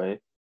that way.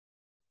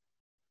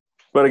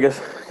 But I guess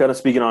kind of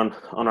speaking on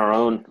our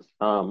own,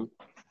 kind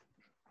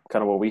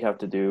of what we have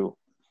to do.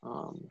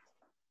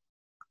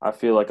 I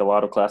feel like a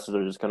lot of classes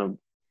are just a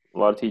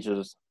lot of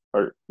teachers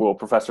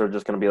professors are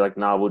just going to be like,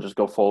 nah, we'll just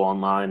go full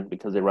online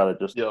because they'd rather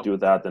just do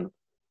that than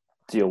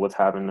deal with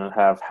having to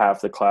have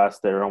half the class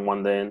there on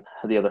one day and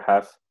the other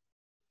half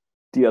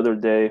the other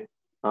day.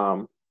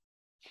 Because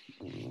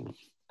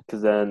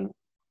then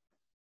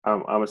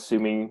I'm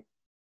assuming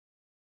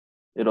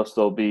it'll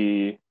still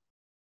be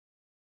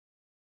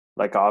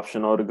like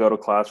optional to go to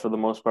class for the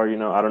most part.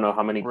 I don't know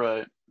how many.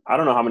 Right. I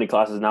don't know how many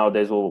classes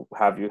nowadays will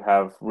have you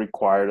have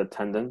required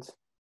attendance,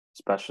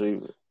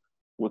 especially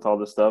with all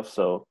this stuff.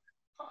 So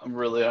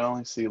Really, I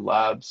only see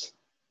labs,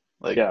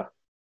 like yeah,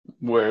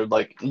 where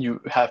like you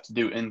have to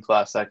do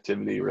in-class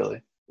activity.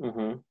 Really,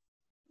 mm-hmm.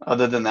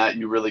 Other than that,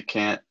 you really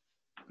can't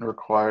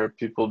require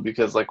people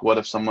because, like, what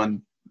if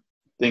someone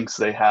thinks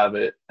they have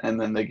it and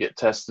then they get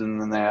tested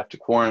and then they have to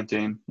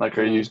quarantine? Like,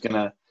 are you just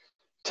gonna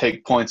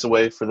take points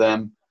away for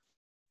them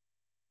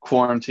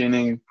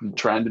quarantining,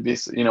 trying to be,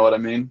 you know what I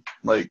mean?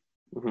 Like,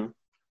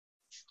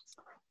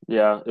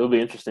 yeah, it'll be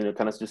interesting to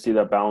kind of just see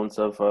that balance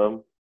of.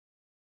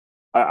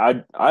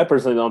 I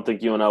personally don't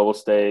think UNL will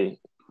stay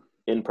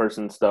in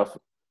person stuff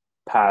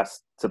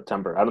past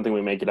September. I don't think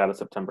we make it out of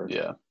September.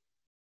 Yeah.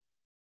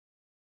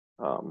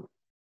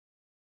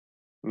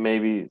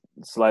 Maybe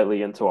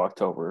slightly into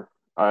October.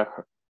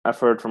 I've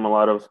heard from a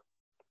lot of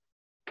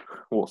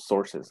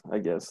sources, I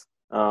guess.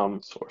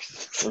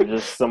 Sources.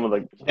 Just some of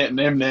the can't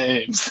name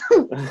names.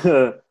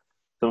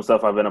 some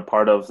stuff I've been a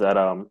part of that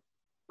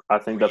I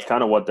think that's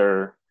kind of what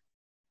they're.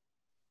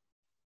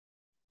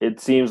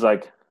 It seems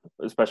like,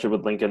 especially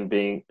with Lincoln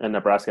being and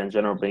Nebraska in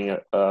general being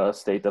a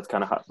state that's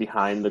kind of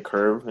behind the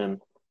curve,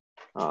 and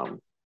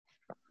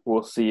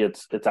we'll see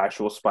its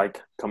actual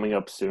spike coming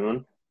up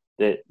soon.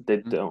 They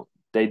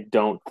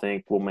don't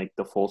think we'll make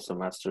the full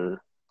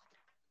semester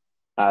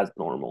as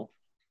normal.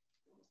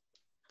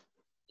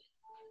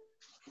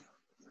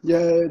 Yeah,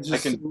 I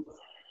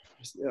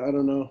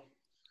don't know.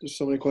 There's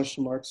so many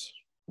question marks.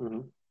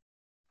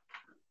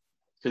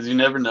 Because you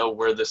never know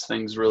where this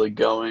thing's really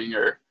going,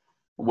 or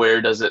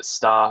where does it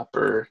stop,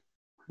 or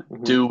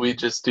do we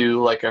just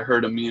do like a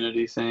herd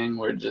immunity thing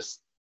where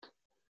just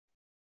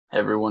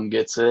everyone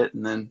gets it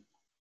and then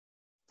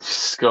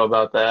just go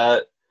about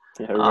that?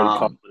 Yeah, everybody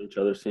calls each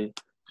other, see?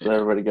 Yeah,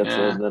 everybody gets it,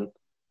 and then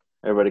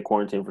everybody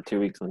quarantined for 2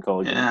 weeks and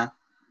call again. Yeah.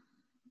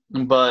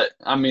 But,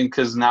 I mean,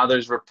 because now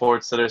there's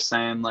reports that are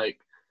saying, like,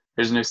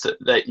 there's news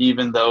that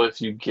even though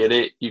if you get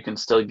it, you can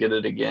still get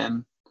it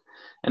again.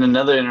 And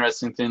another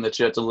interesting thing that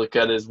you have to look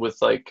at is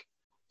with, like,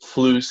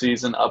 flu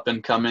season up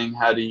and coming,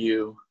 how do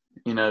you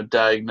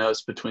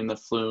diagnose between the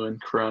flu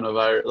and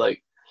coronavirus?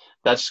 Like,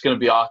 that's just going to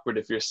be awkward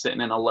if you're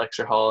sitting in a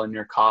lecture hall and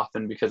you're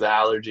coughing because of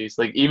allergies.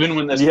 Like, even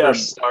when this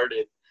first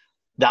started,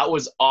 that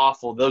was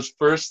awful.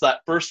 That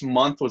first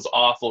month was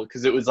awful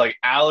because it was like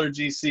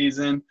allergy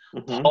season,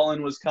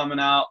 pollen was coming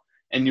out,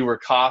 and you were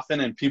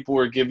coughing, and people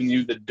were giving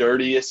you the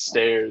dirtiest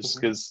stares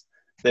because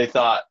they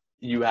thought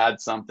you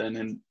had something.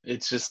 And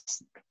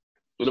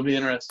it'll be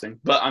interesting.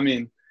 But, I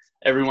mean,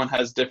 everyone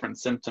has different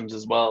symptoms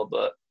as well.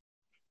 But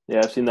yeah,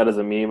 I've seen that as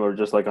a meme, or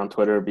just like on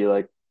Twitter, it'd be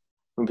like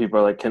when people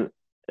are like,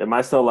 am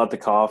I still allowed to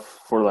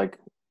cough for like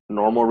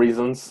normal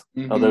reasons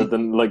other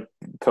than like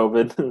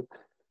COVID?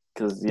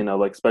 Because,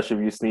 like, especially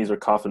if you sneeze or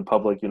cough in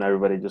public,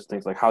 everybody just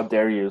thinks, like, how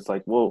dare you? It's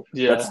like, well,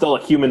 that's still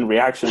a human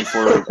reaction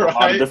for a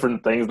lot of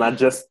different things, not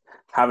just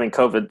having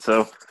COVID.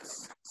 So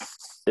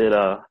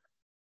it'll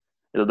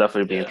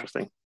definitely be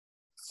interesting.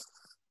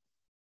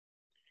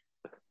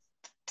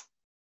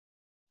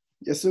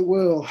 Yes, it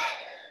will.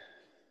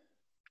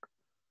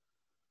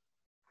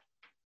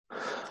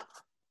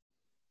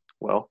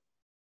 Well.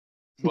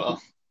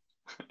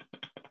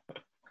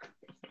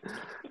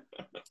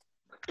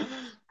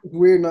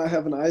 Weird not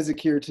having Isaac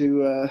here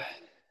to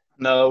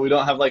No, we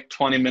don't have like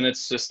 20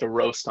 minutes just to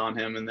roast on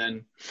him, and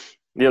then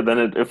then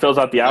it fills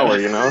out the hour.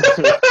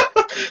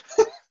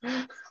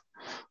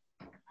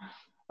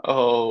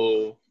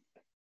 Oh,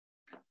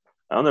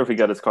 I don't know if he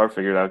got his car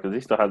figured out because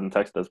he still hasn't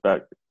texted us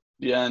back.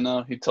 Yeah,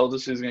 no, he told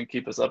us he was going to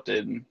keep us updated,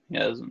 and he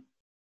hasn't.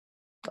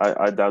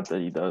 I doubt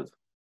that he does.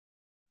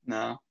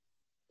 No,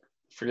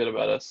 forget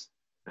about us.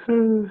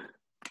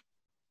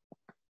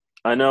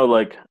 I know,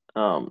 like,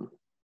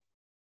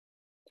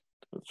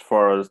 as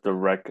far as the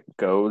rec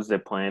goes, they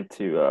plan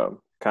to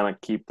kind of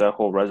keep that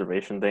whole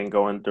reservation thing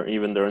going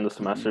even during the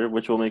semester,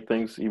 which will make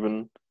things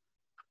even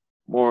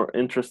more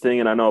interesting.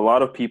 And I know a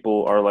lot of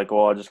people are like,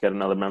 well, I'll just get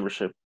another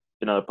membership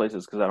in other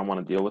places because I don't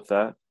want to deal with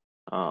that.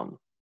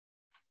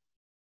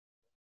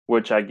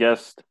 Which I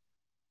guess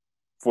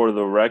for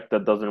the rec,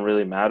 that doesn't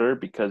really matter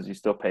because you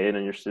still pay it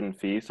in your student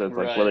fee. So it's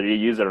like whether you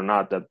use it or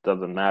not, that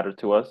doesn't matter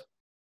to us.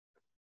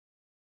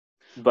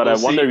 But I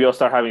wonder if you'll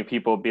start having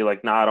people be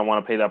like, nah, I don't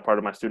want to pay that part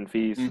of my student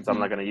fees since I'm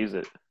not going to use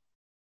it.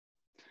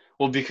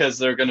 Well, because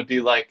they're going to be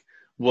like,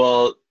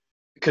 well,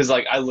 because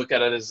like I look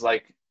at it as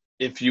like,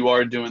 if you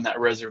are doing that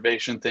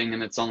reservation thing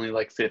and it's only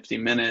like 50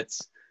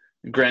 minutes,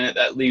 granted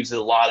that leaves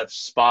a lot of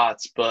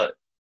spots, but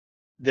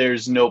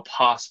there's no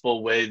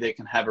possible way they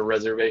can have a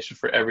reservation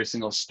for every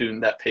single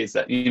student that pays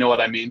that. You know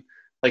what I mean?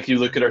 Like you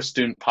look at our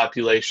student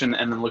population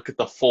and then look at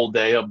the full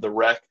day of the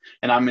rec,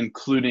 and I'm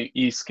including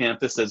East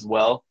Campus as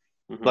well.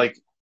 Mhm. Like,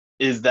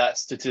 is that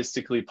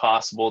statistically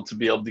possible to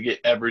be able to get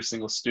every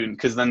single student?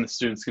 Because then the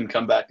students can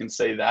come back and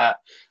say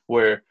that,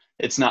 where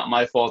it's not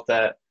my fault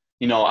that,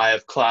 you know, I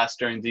have class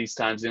during these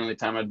times. The only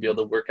time I'd be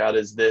able to work out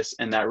is this,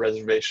 and that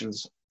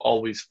reservation's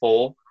always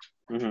full.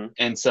 Mhm.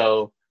 And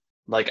so,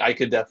 like, I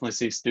could definitely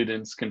see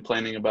students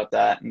complaining about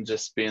that and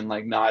just being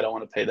like, no, I don't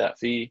want to pay that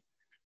fee.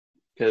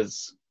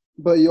 Because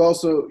But you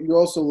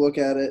also look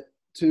at it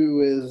too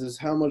is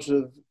how much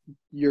of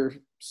your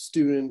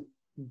student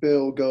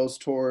bill goes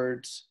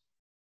towards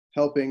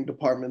helping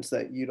departments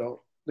that you're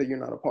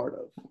not a part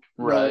of.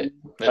 right.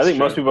 I think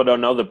most true. people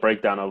don't know the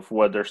breakdown of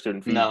what their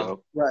student fees No.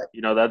 go. Right.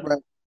 You know that?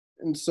 Right.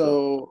 And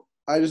so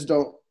I just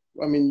don't.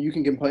 I mean, you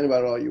can complain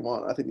about it all you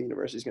want. I think the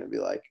university's going to be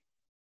like,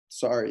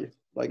 sorry,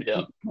 like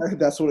Yeah.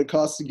 that's what it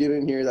costs to get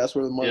in here. That's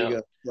where the money Yeah.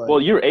 goes. Like,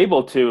 Well, you're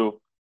able to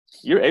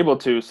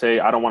say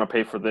I don't want to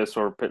pay for this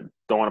or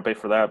don't want to pay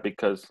for that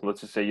because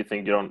let's just say you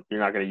think you're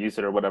not going to use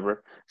it or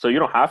whatever. So you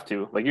don't have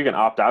to. Like you can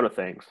opt out of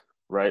things,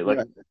 right? Like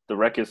Right. the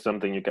rec is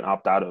something you can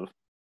opt out of.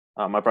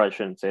 I probably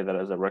shouldn't say that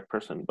as a rec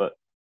person, but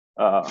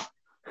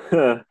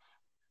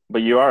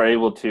but you are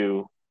able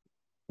to.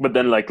 But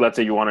then, like, let's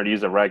say you wanted to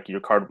use a rec, your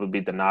card would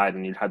be denied,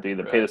 and you'd have to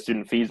either pay the Right.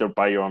 student fees or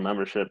buy your own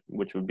membership,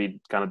 which would be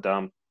kind of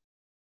dumb.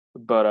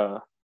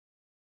 But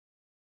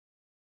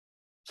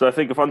so I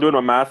think if I'm doing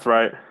my math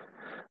right,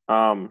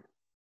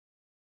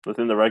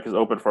 within the rec is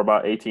open for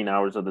about 18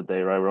 hours of the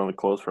day, right? We're only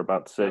closed for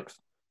about 6,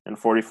 and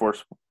 44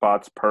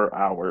 spots per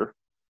hour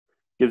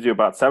gives you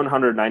about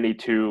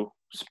 792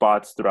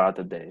 spots throughout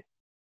the day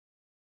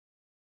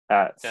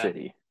at Yeah.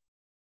 City.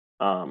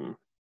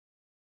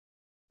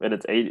 And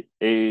it's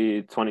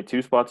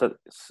 22 spots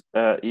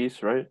at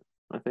East, right?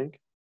 I think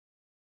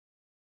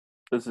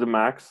this is the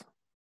max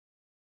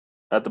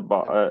at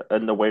the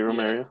in the weight room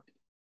Yeah. area.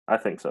 I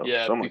think so.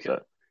 Yeah, Something like because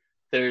that.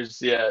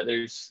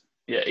 there's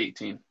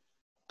 18.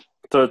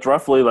 So it's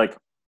roughly like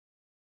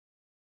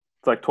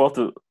it's like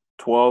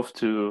 12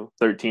 to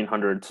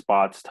 1,300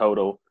 spots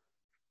total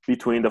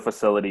between the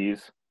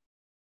facilities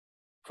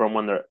from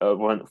when they're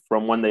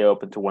from when they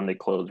open to when they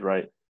close,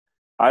 right?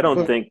 I don't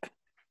But- think.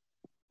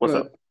 What's Go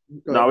up? ahead.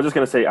 No, I was just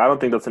gonna say I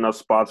don't think that's enough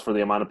spots for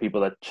the amount of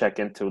people that check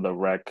into the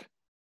rec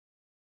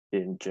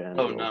in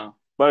general. Oh no.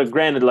 But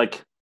granted,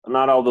 like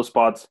not all those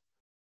spots,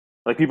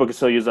 like people can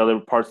still use other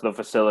parts of the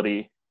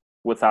facility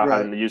without Right.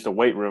 having to use the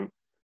weight room.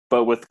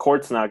 But with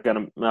courts not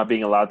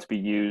being allowed to be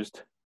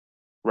used,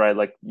 right?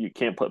 Like you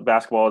can't put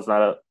basketball is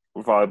not a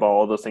volleyball.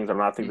 All those things are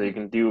not things that you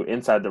can do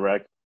inside the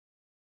rec.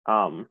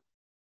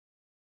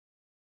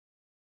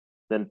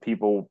 Then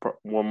people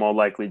will more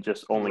likely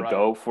just only Right.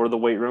 go for the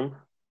weight room.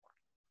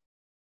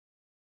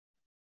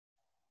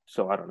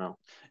 So I don't know.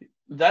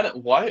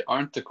 Why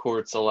aren't the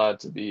courts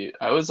allowed to be?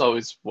 I was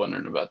always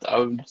wondering about that. I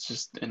was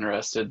just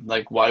interested.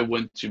 Like, why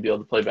wouldn't you be able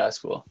to play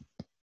basketball?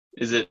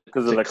 Is it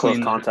Because to of the close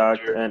clean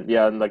contact dirt? and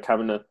yeah, and like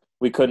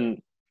we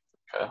couldn't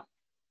Okay.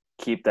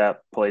 keep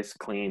that place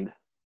cleaned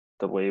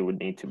the way it would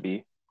need to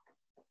be.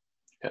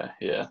 Okay.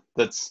 Yeah.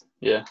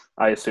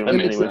 I assume, That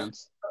makes anyways.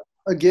 sense.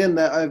 Again,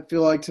 that I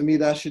feel like to me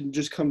that should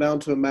just come down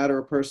to a matter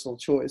of personal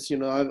choice. You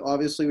know,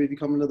 obviously, if you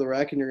come into the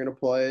rec and you're going to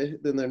play,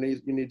 then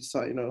you need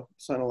to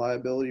sign a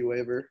liability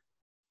waiver.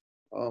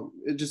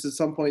 It just at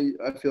some point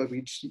I feel like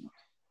you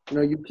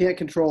can't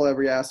control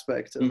every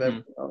aspect of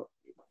every.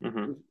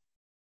 Mm-hmm.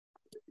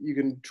 You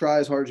can try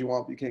as hard as you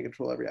want, but you can't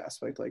control every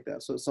aspect like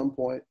that. So at some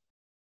point,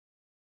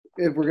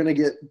 if we're going to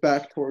get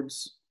back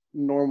towards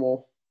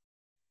normalcy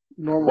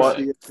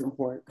at some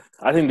point.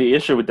 I think the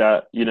issue with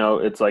that,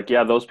 it's like,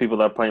 yeah, those people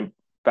that are playing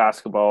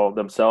basketball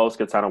themselves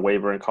could sign a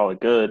waiver and call it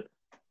good,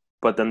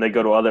 but then they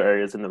go to other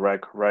areas in the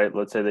rec, right?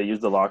 Let's say they use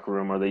the locker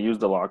room or they use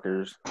the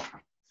lockers,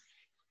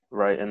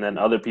 right? And then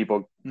other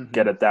people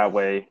get it that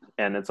way,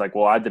 and it's like,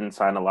 well, I didn't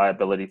sign a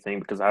liability thing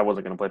because I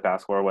wasn't going to play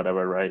basketball or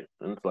whatever, right?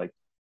 And it's like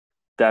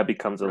that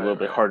becomes a little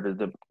bit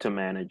harder to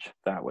manage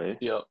that way.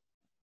 Yep.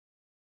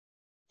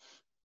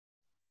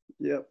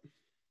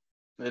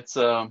 It's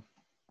a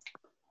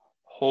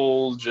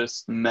whole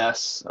just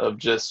mess of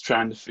just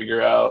trying to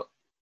figure out.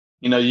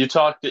 You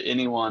talk to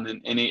anyone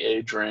in any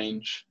age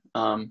range,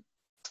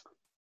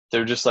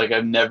 they're just like,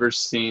 I've never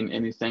seen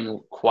anything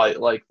quite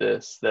like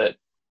this that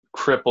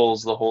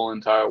cripples the whole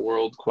entire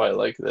world quite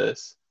like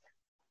this,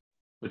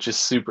 which is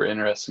super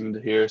interesting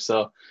to hear.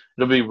 So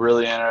it'll be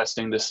really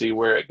interesting to see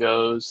where it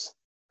goes.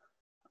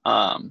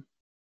 When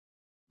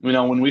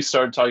we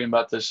started talking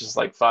about this just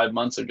like 5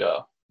 months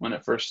ago, when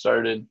it first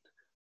started,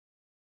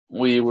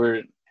 we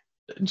were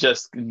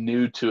just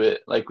new to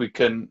it. Like we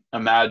couldn't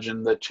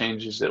imagine the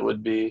changes it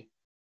would be.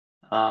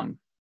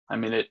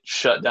 It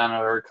shut down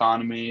our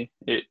economy.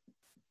 It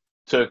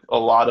took a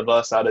lot of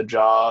us out of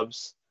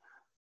jobs.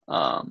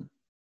 And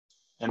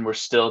we're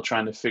still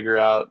trying to figure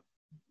out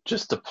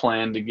just a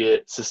plan to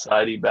get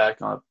society back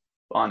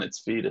on its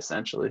feet,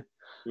 essentially.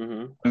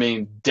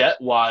 Mm-hmm.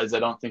 Debt-wise, I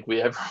don't think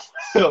we ever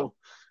will.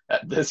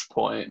 at this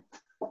point.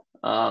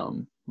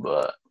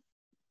 But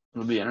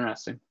it'll be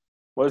interesting.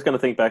 Well, I was going to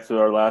think back to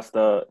our last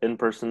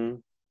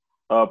in-person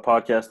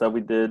podcast that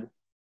we did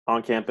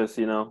on campus,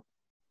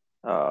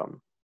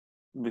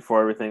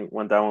 before everything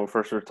went down. When we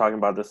first were talking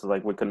about this, is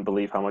like we couldn't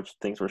believe how much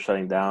things were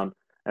shutting down.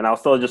 And I'll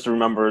still just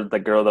remember the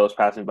girl that was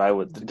passing by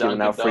with giving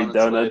Dunkin' out free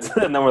donuts.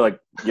 Donuts And then we're like,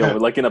 yo, we're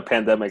like in a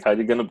pandemic. How are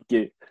you going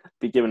to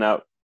be giving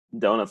out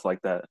donuts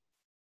like that?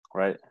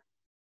 Right?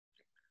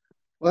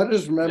 Well, I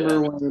just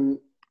remember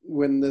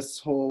when this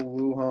whole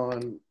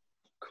Wuhan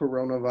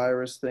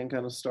coronavirus thing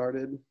kind of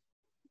started.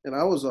 And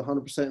I was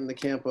 100% in the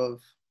camp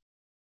of,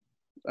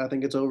 I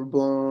think it's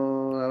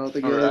overblown. I don't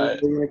think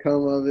anything's going to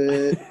come of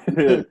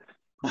it.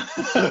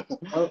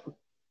 Oh,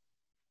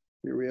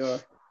 here we are.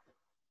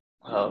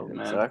 Oh, man.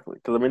 Exactly.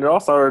 Because, I mean, it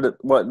all started,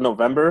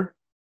 November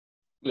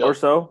or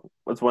so?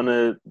 That's when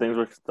things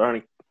were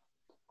starting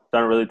to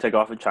really take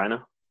off in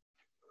China.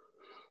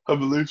 I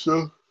believe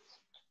so.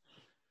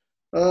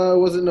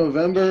 Was it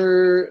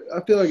November?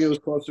 I feel like it was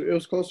closer. It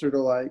was closer to,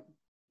 like,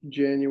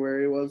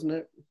 January, wasn't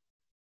it?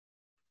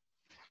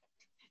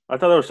 I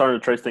thought they were starting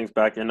to trace things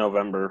back in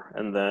November,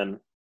 and then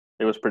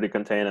it was pretty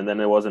contained, and then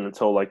it wasn't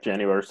until, like,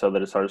 January or so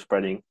that it started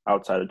spreading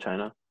outside of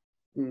China.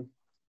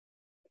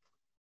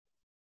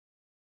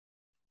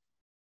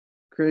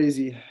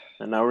 Crazy.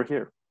 And now we're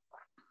here.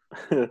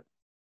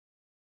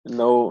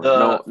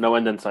 No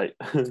end in sight.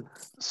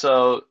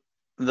 So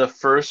the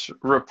first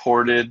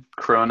reported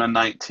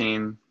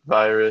Corona-19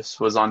 virus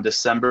was on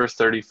December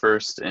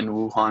 31st in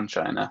Wuhan,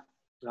 China.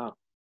 Oh.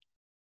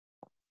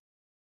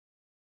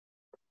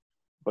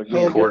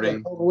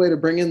 According, way to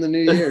bring in the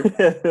new year.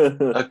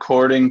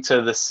 According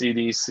to the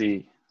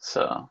CDC.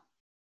 So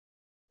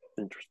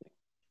interesting.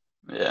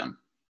 Yeah.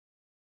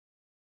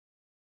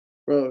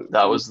 Bro,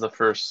 that was the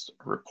first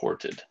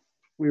reported.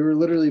 We were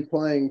literally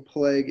playing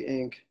Plague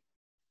Inc.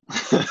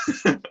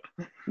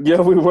 Yeah,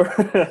 we were.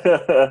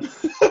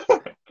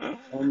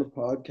 On the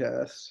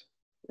podcast.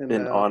 And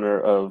in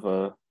honor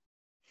of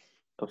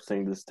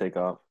seeing this take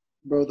off.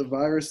 Bro, the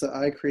virus that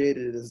I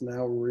created is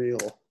now real.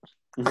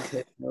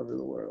 Taking over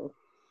the world.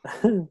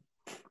 But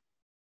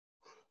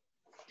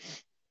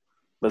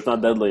it's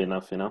not deadly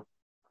enough,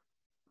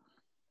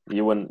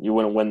 You wouldn't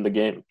win the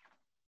game.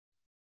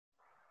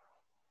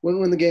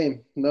 Wouldn't win the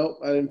game. Nope.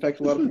 I'd infect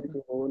a lot of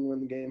people. Wouldn't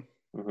win the game.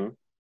 Mm-hmm.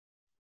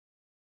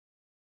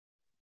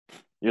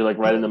 You're like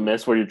right in the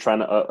midst where you're trying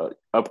to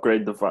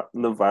upgrade the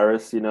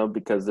virus,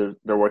 because they're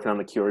working on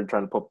the cure and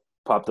trying to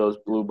pop those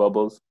blue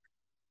bubbles.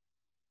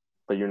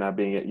 But you're not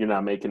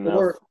making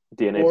enough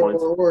DNA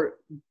points. Or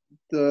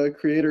the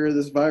creator of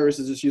this virus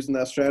is just using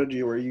that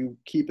strategy where you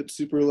keep it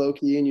super low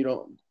key and you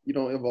don't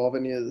evolve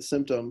any of the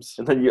symptoms.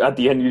 And then at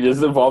the end you're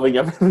just evolving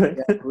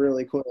everything. Yeah,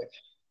 really quick.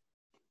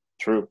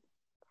 True.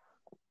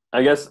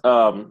 I guess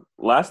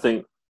last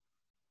thing,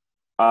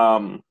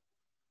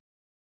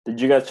 did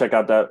you guys check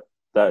out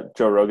that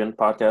Joe Rogan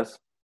podcast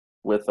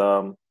with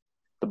the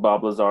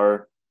Bob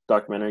Lazar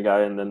documentary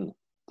guy and then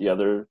the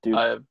other dude?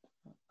 I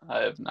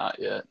have not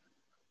yet.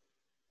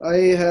 I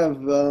have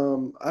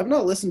I've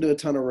not listened to a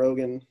ton of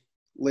Rogan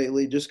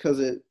lately just because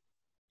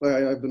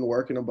I've been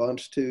working a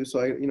bunch too, so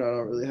I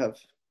don't really have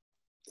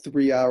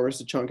 3 hours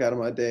to chunk out of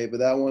my day, but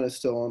that one is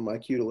still on my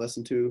queue to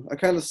listen to. I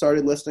kind of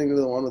started listening to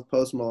the one with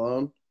Post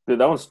Malone. Dude,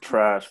 that one's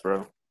trash,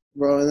 bro.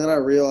 Bro, and then I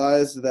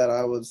realized that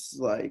I was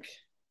like,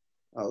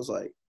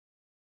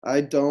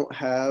 I don't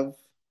have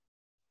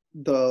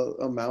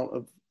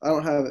I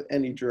don't have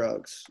any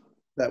drugs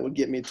that would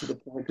get me to the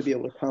point to be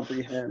able to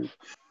comprehend.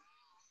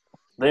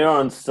 They are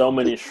on so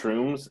many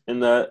shrooms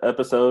in that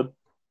episode.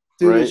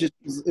 Dude, right?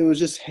 it was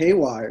just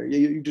haywire.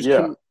 You just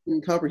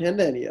couldn't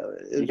comprehend any of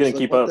it. You couldn't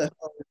keep up.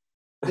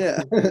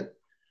 Yeah. I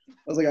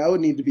was like, I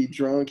would need to be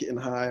drunk and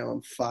high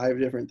on 5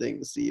 different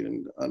things to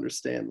even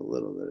understand a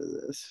little bit of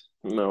this.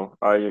 No,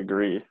 I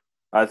agree.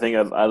 I think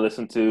I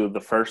listened to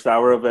the first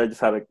hour of it. I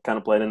just had it kind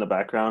of played in the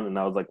background, and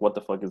I was like, what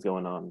the fuck is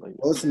going on? Like,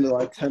 I listened to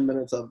like 10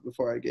 minutes of it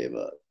before I gave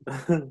up.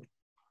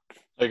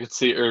 I could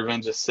see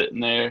Irvin just sitting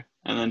there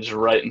and then just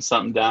writing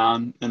something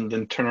down and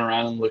then turn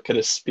around and look at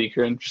his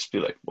speaker and just be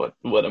like,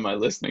 what am I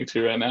listening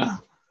to right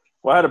now?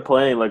 Well, I had it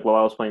playing like while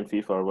I was playing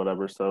FIFA or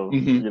whatever, so,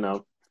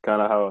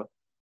 kind of how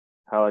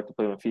I like to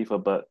play with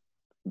FIFA, but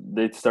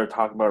they'd start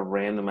talking about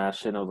random ass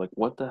shit, and I was like,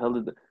 what the hell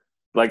did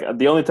like,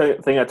 the only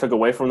thing I took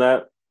away from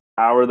that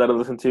hour that I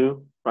listened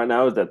to right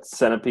now is that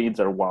centipedes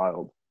are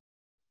wild.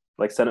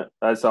 Like,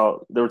 I saw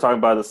they were talking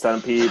about the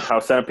centipede, how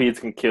centipedes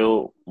can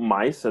kill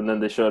mice, and then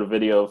they showed a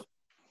video of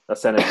a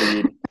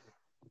centipede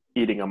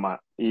eating a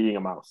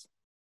mouse.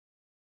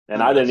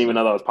 And I didn't even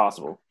know that was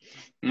possible.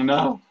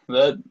 No,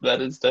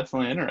 that is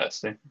definitely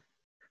interesting.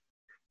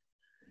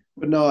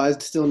 But no, I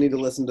still need to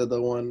listen to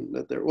the one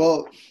that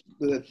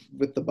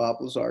with the Bob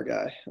Lazar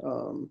guy.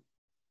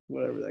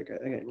 Whatever that guy,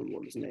 I can't remember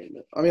what his name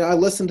is. I mean, I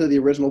listened to the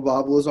original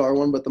Bob Lazar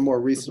one, but the more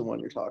recent one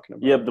you're talking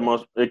about. Yep,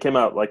 it came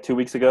out like 2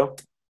 weeks ago.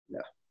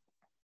 Yeah.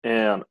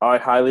 And I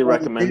highly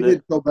recommend David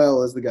it.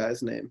 Cobell is the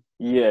guy's name.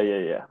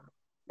 Yeah.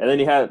 And then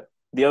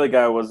the other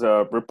guy was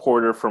a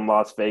reporter from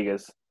Las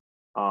Vegas.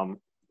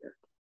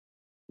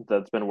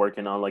 that's been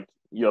working on like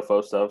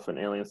UFO stuff and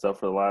alien stuff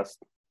for the last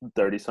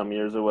 30 some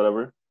years or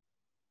whatever.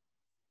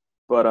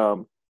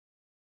 But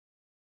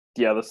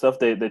yeah, the stuff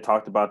they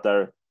talked about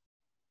there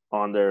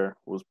on there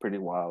was pretty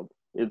wild.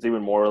 It's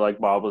even more like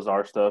Bob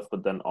Lazar stuff,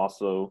 but then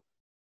also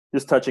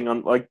just touching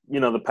on like, you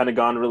know, the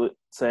Pentagon really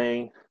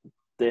saying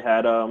they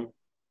had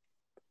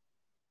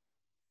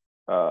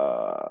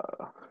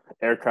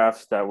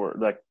aircrafts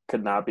that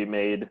could not be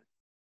made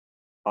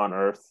on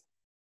Earth.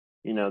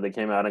 You know, they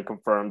came out and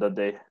confirmed that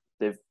they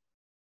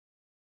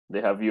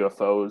have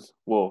UFOs.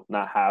 Well,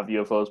 not have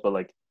UFOs, but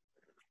like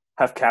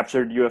have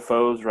captured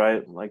UFOs,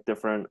 right? Like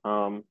different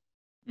from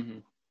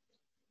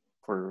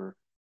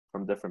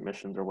different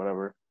missions or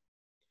whatever.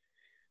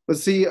 But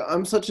see,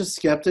 I'm such a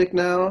skeptic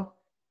now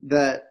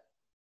that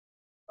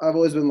I've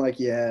always been like,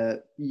 yeah,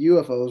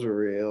 UFOs are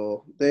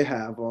real. They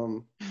have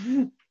them.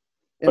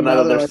 But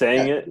now that they're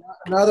saying it,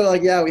 now they're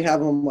like, yeah, we have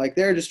them. Like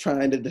they're just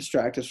trying to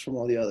distract us from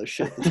all the other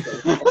shit.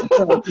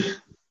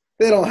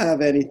 They don't have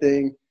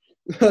anything.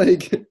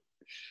 Like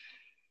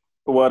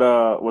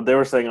what they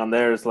were saying on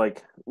there is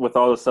like with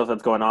all the stuff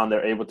that's going on,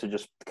 they're able to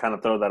just kind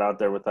of throw that out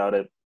there without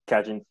it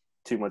catching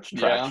too much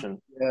traction.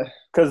 Yeah.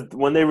 Because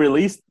when they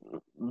released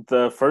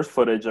the first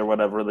footage or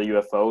whatever, the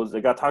UFOs,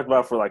 it got talked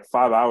about for like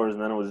 5 hours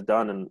and then it was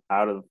done and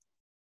out of.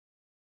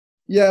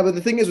 Yeah, but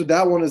the thing is with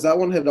that one is that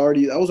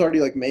was already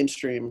like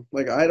mainstream.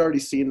 Like I had already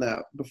seen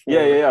that before.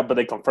 Yeah. But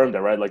they confirmed it,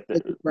 right? Like they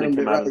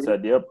came out and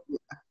said, "Yep."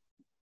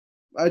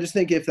 I just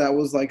think if that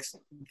was like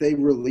they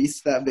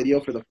released that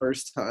video for the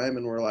first time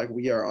and were like,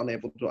 we are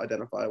unable to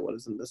identify what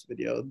is in this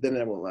video, then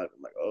everyone would have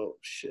been like, oh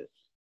shit.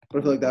 But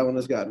I feel like that one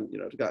has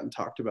gotten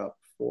talked about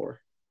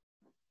before.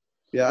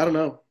 Yeah, I don't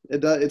know.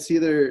 It's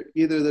either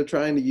they're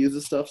trying to use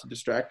this stuff to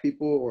distract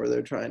people or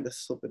they're trying to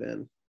slip it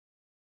in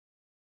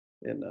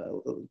and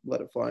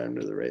let it fly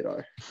under the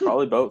radar.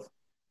 Probably both.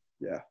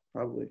 Yeah,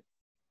 probably.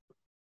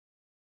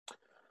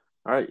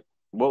 All right.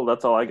 Well,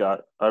 that's all I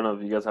got. I don't know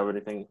if you guys have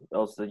anything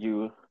else that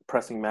you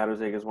pressing matters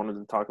that you guys wanted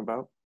to talk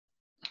about.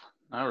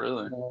 Not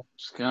really.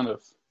 Just kind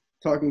of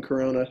talking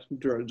Corona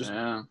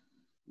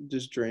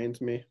just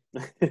drains me.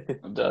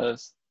 It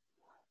does,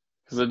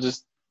 because it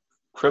just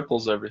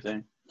cripples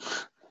everything.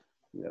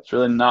 Yep. It's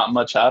really not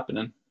much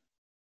happening.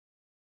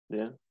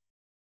 Yeah.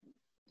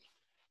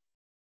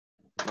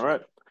 All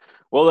right.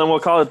 Well, then we'll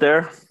call it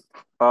there.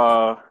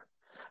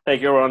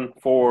 Thank you, everyone,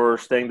 for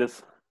staying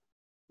this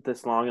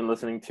long and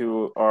listening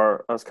to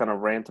us kind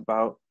of rant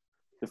about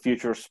the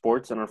future of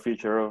sports and our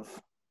future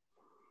of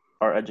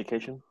our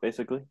education,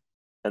 basically.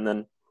 And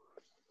then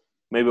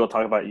maybe we'll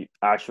talk about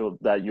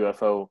that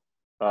UFO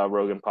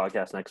Rogan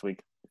podcast next week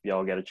if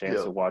y'all get a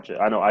chance to watch it.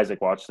 I know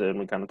Isaac watched it and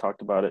we kind of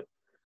talked about it.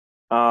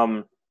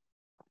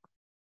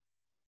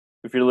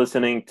 If you're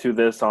listening to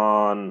this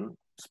on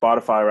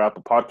Spotify or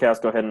Apple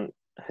Podcasts, go ahead and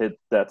hit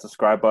that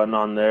subscribe button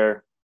on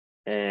there,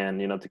 and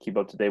to keep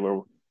up to date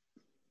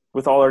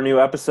with all our new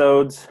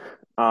episodes.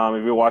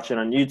 If you're watching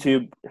on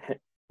YouTube,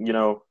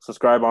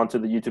 subscribe onto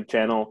the YouTube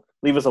channel.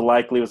 Leave us a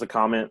like, leave us a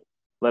comment.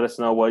 Let us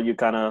know what you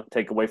kind of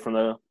take away from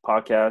the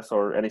podcast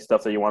or any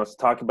stuff that you want us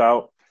to talk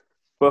about.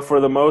 But for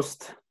the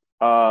most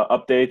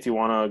updates, you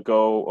want to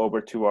go over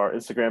to our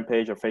Instagram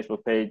page or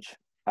Facebook page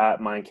at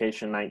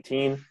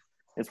Mindcation19.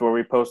 It's where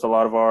we post a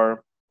lot of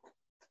our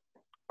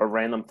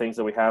random things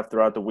that we have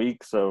throughout the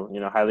week. So,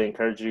 highly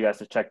encourage you guys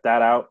to check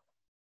that out.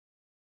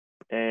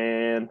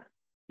 And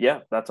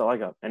yeah, that's all I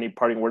got. Any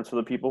parting words for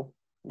the people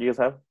you guys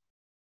have?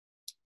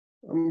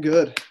 I'm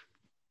good.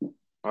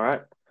 All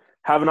right.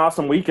 Have an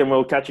awesome week, and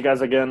we'll catch you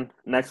guys again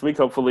next week.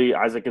 Hopefully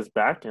Isaac is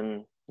back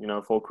and,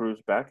 full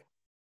crew's back.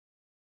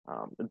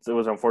 It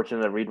was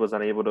unfortunate that Reed was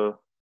unable to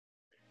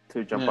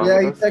jump on.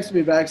 Yeah, he texted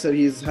me back, said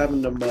he's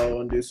having to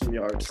mow and do some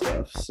yard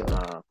stuff. So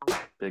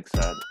big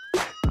sad.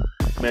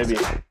 Maybe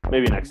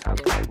next time.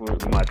 We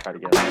might try to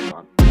get him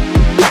on.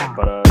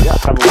 But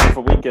have a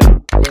wonderful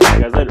weekend. See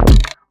you guys later.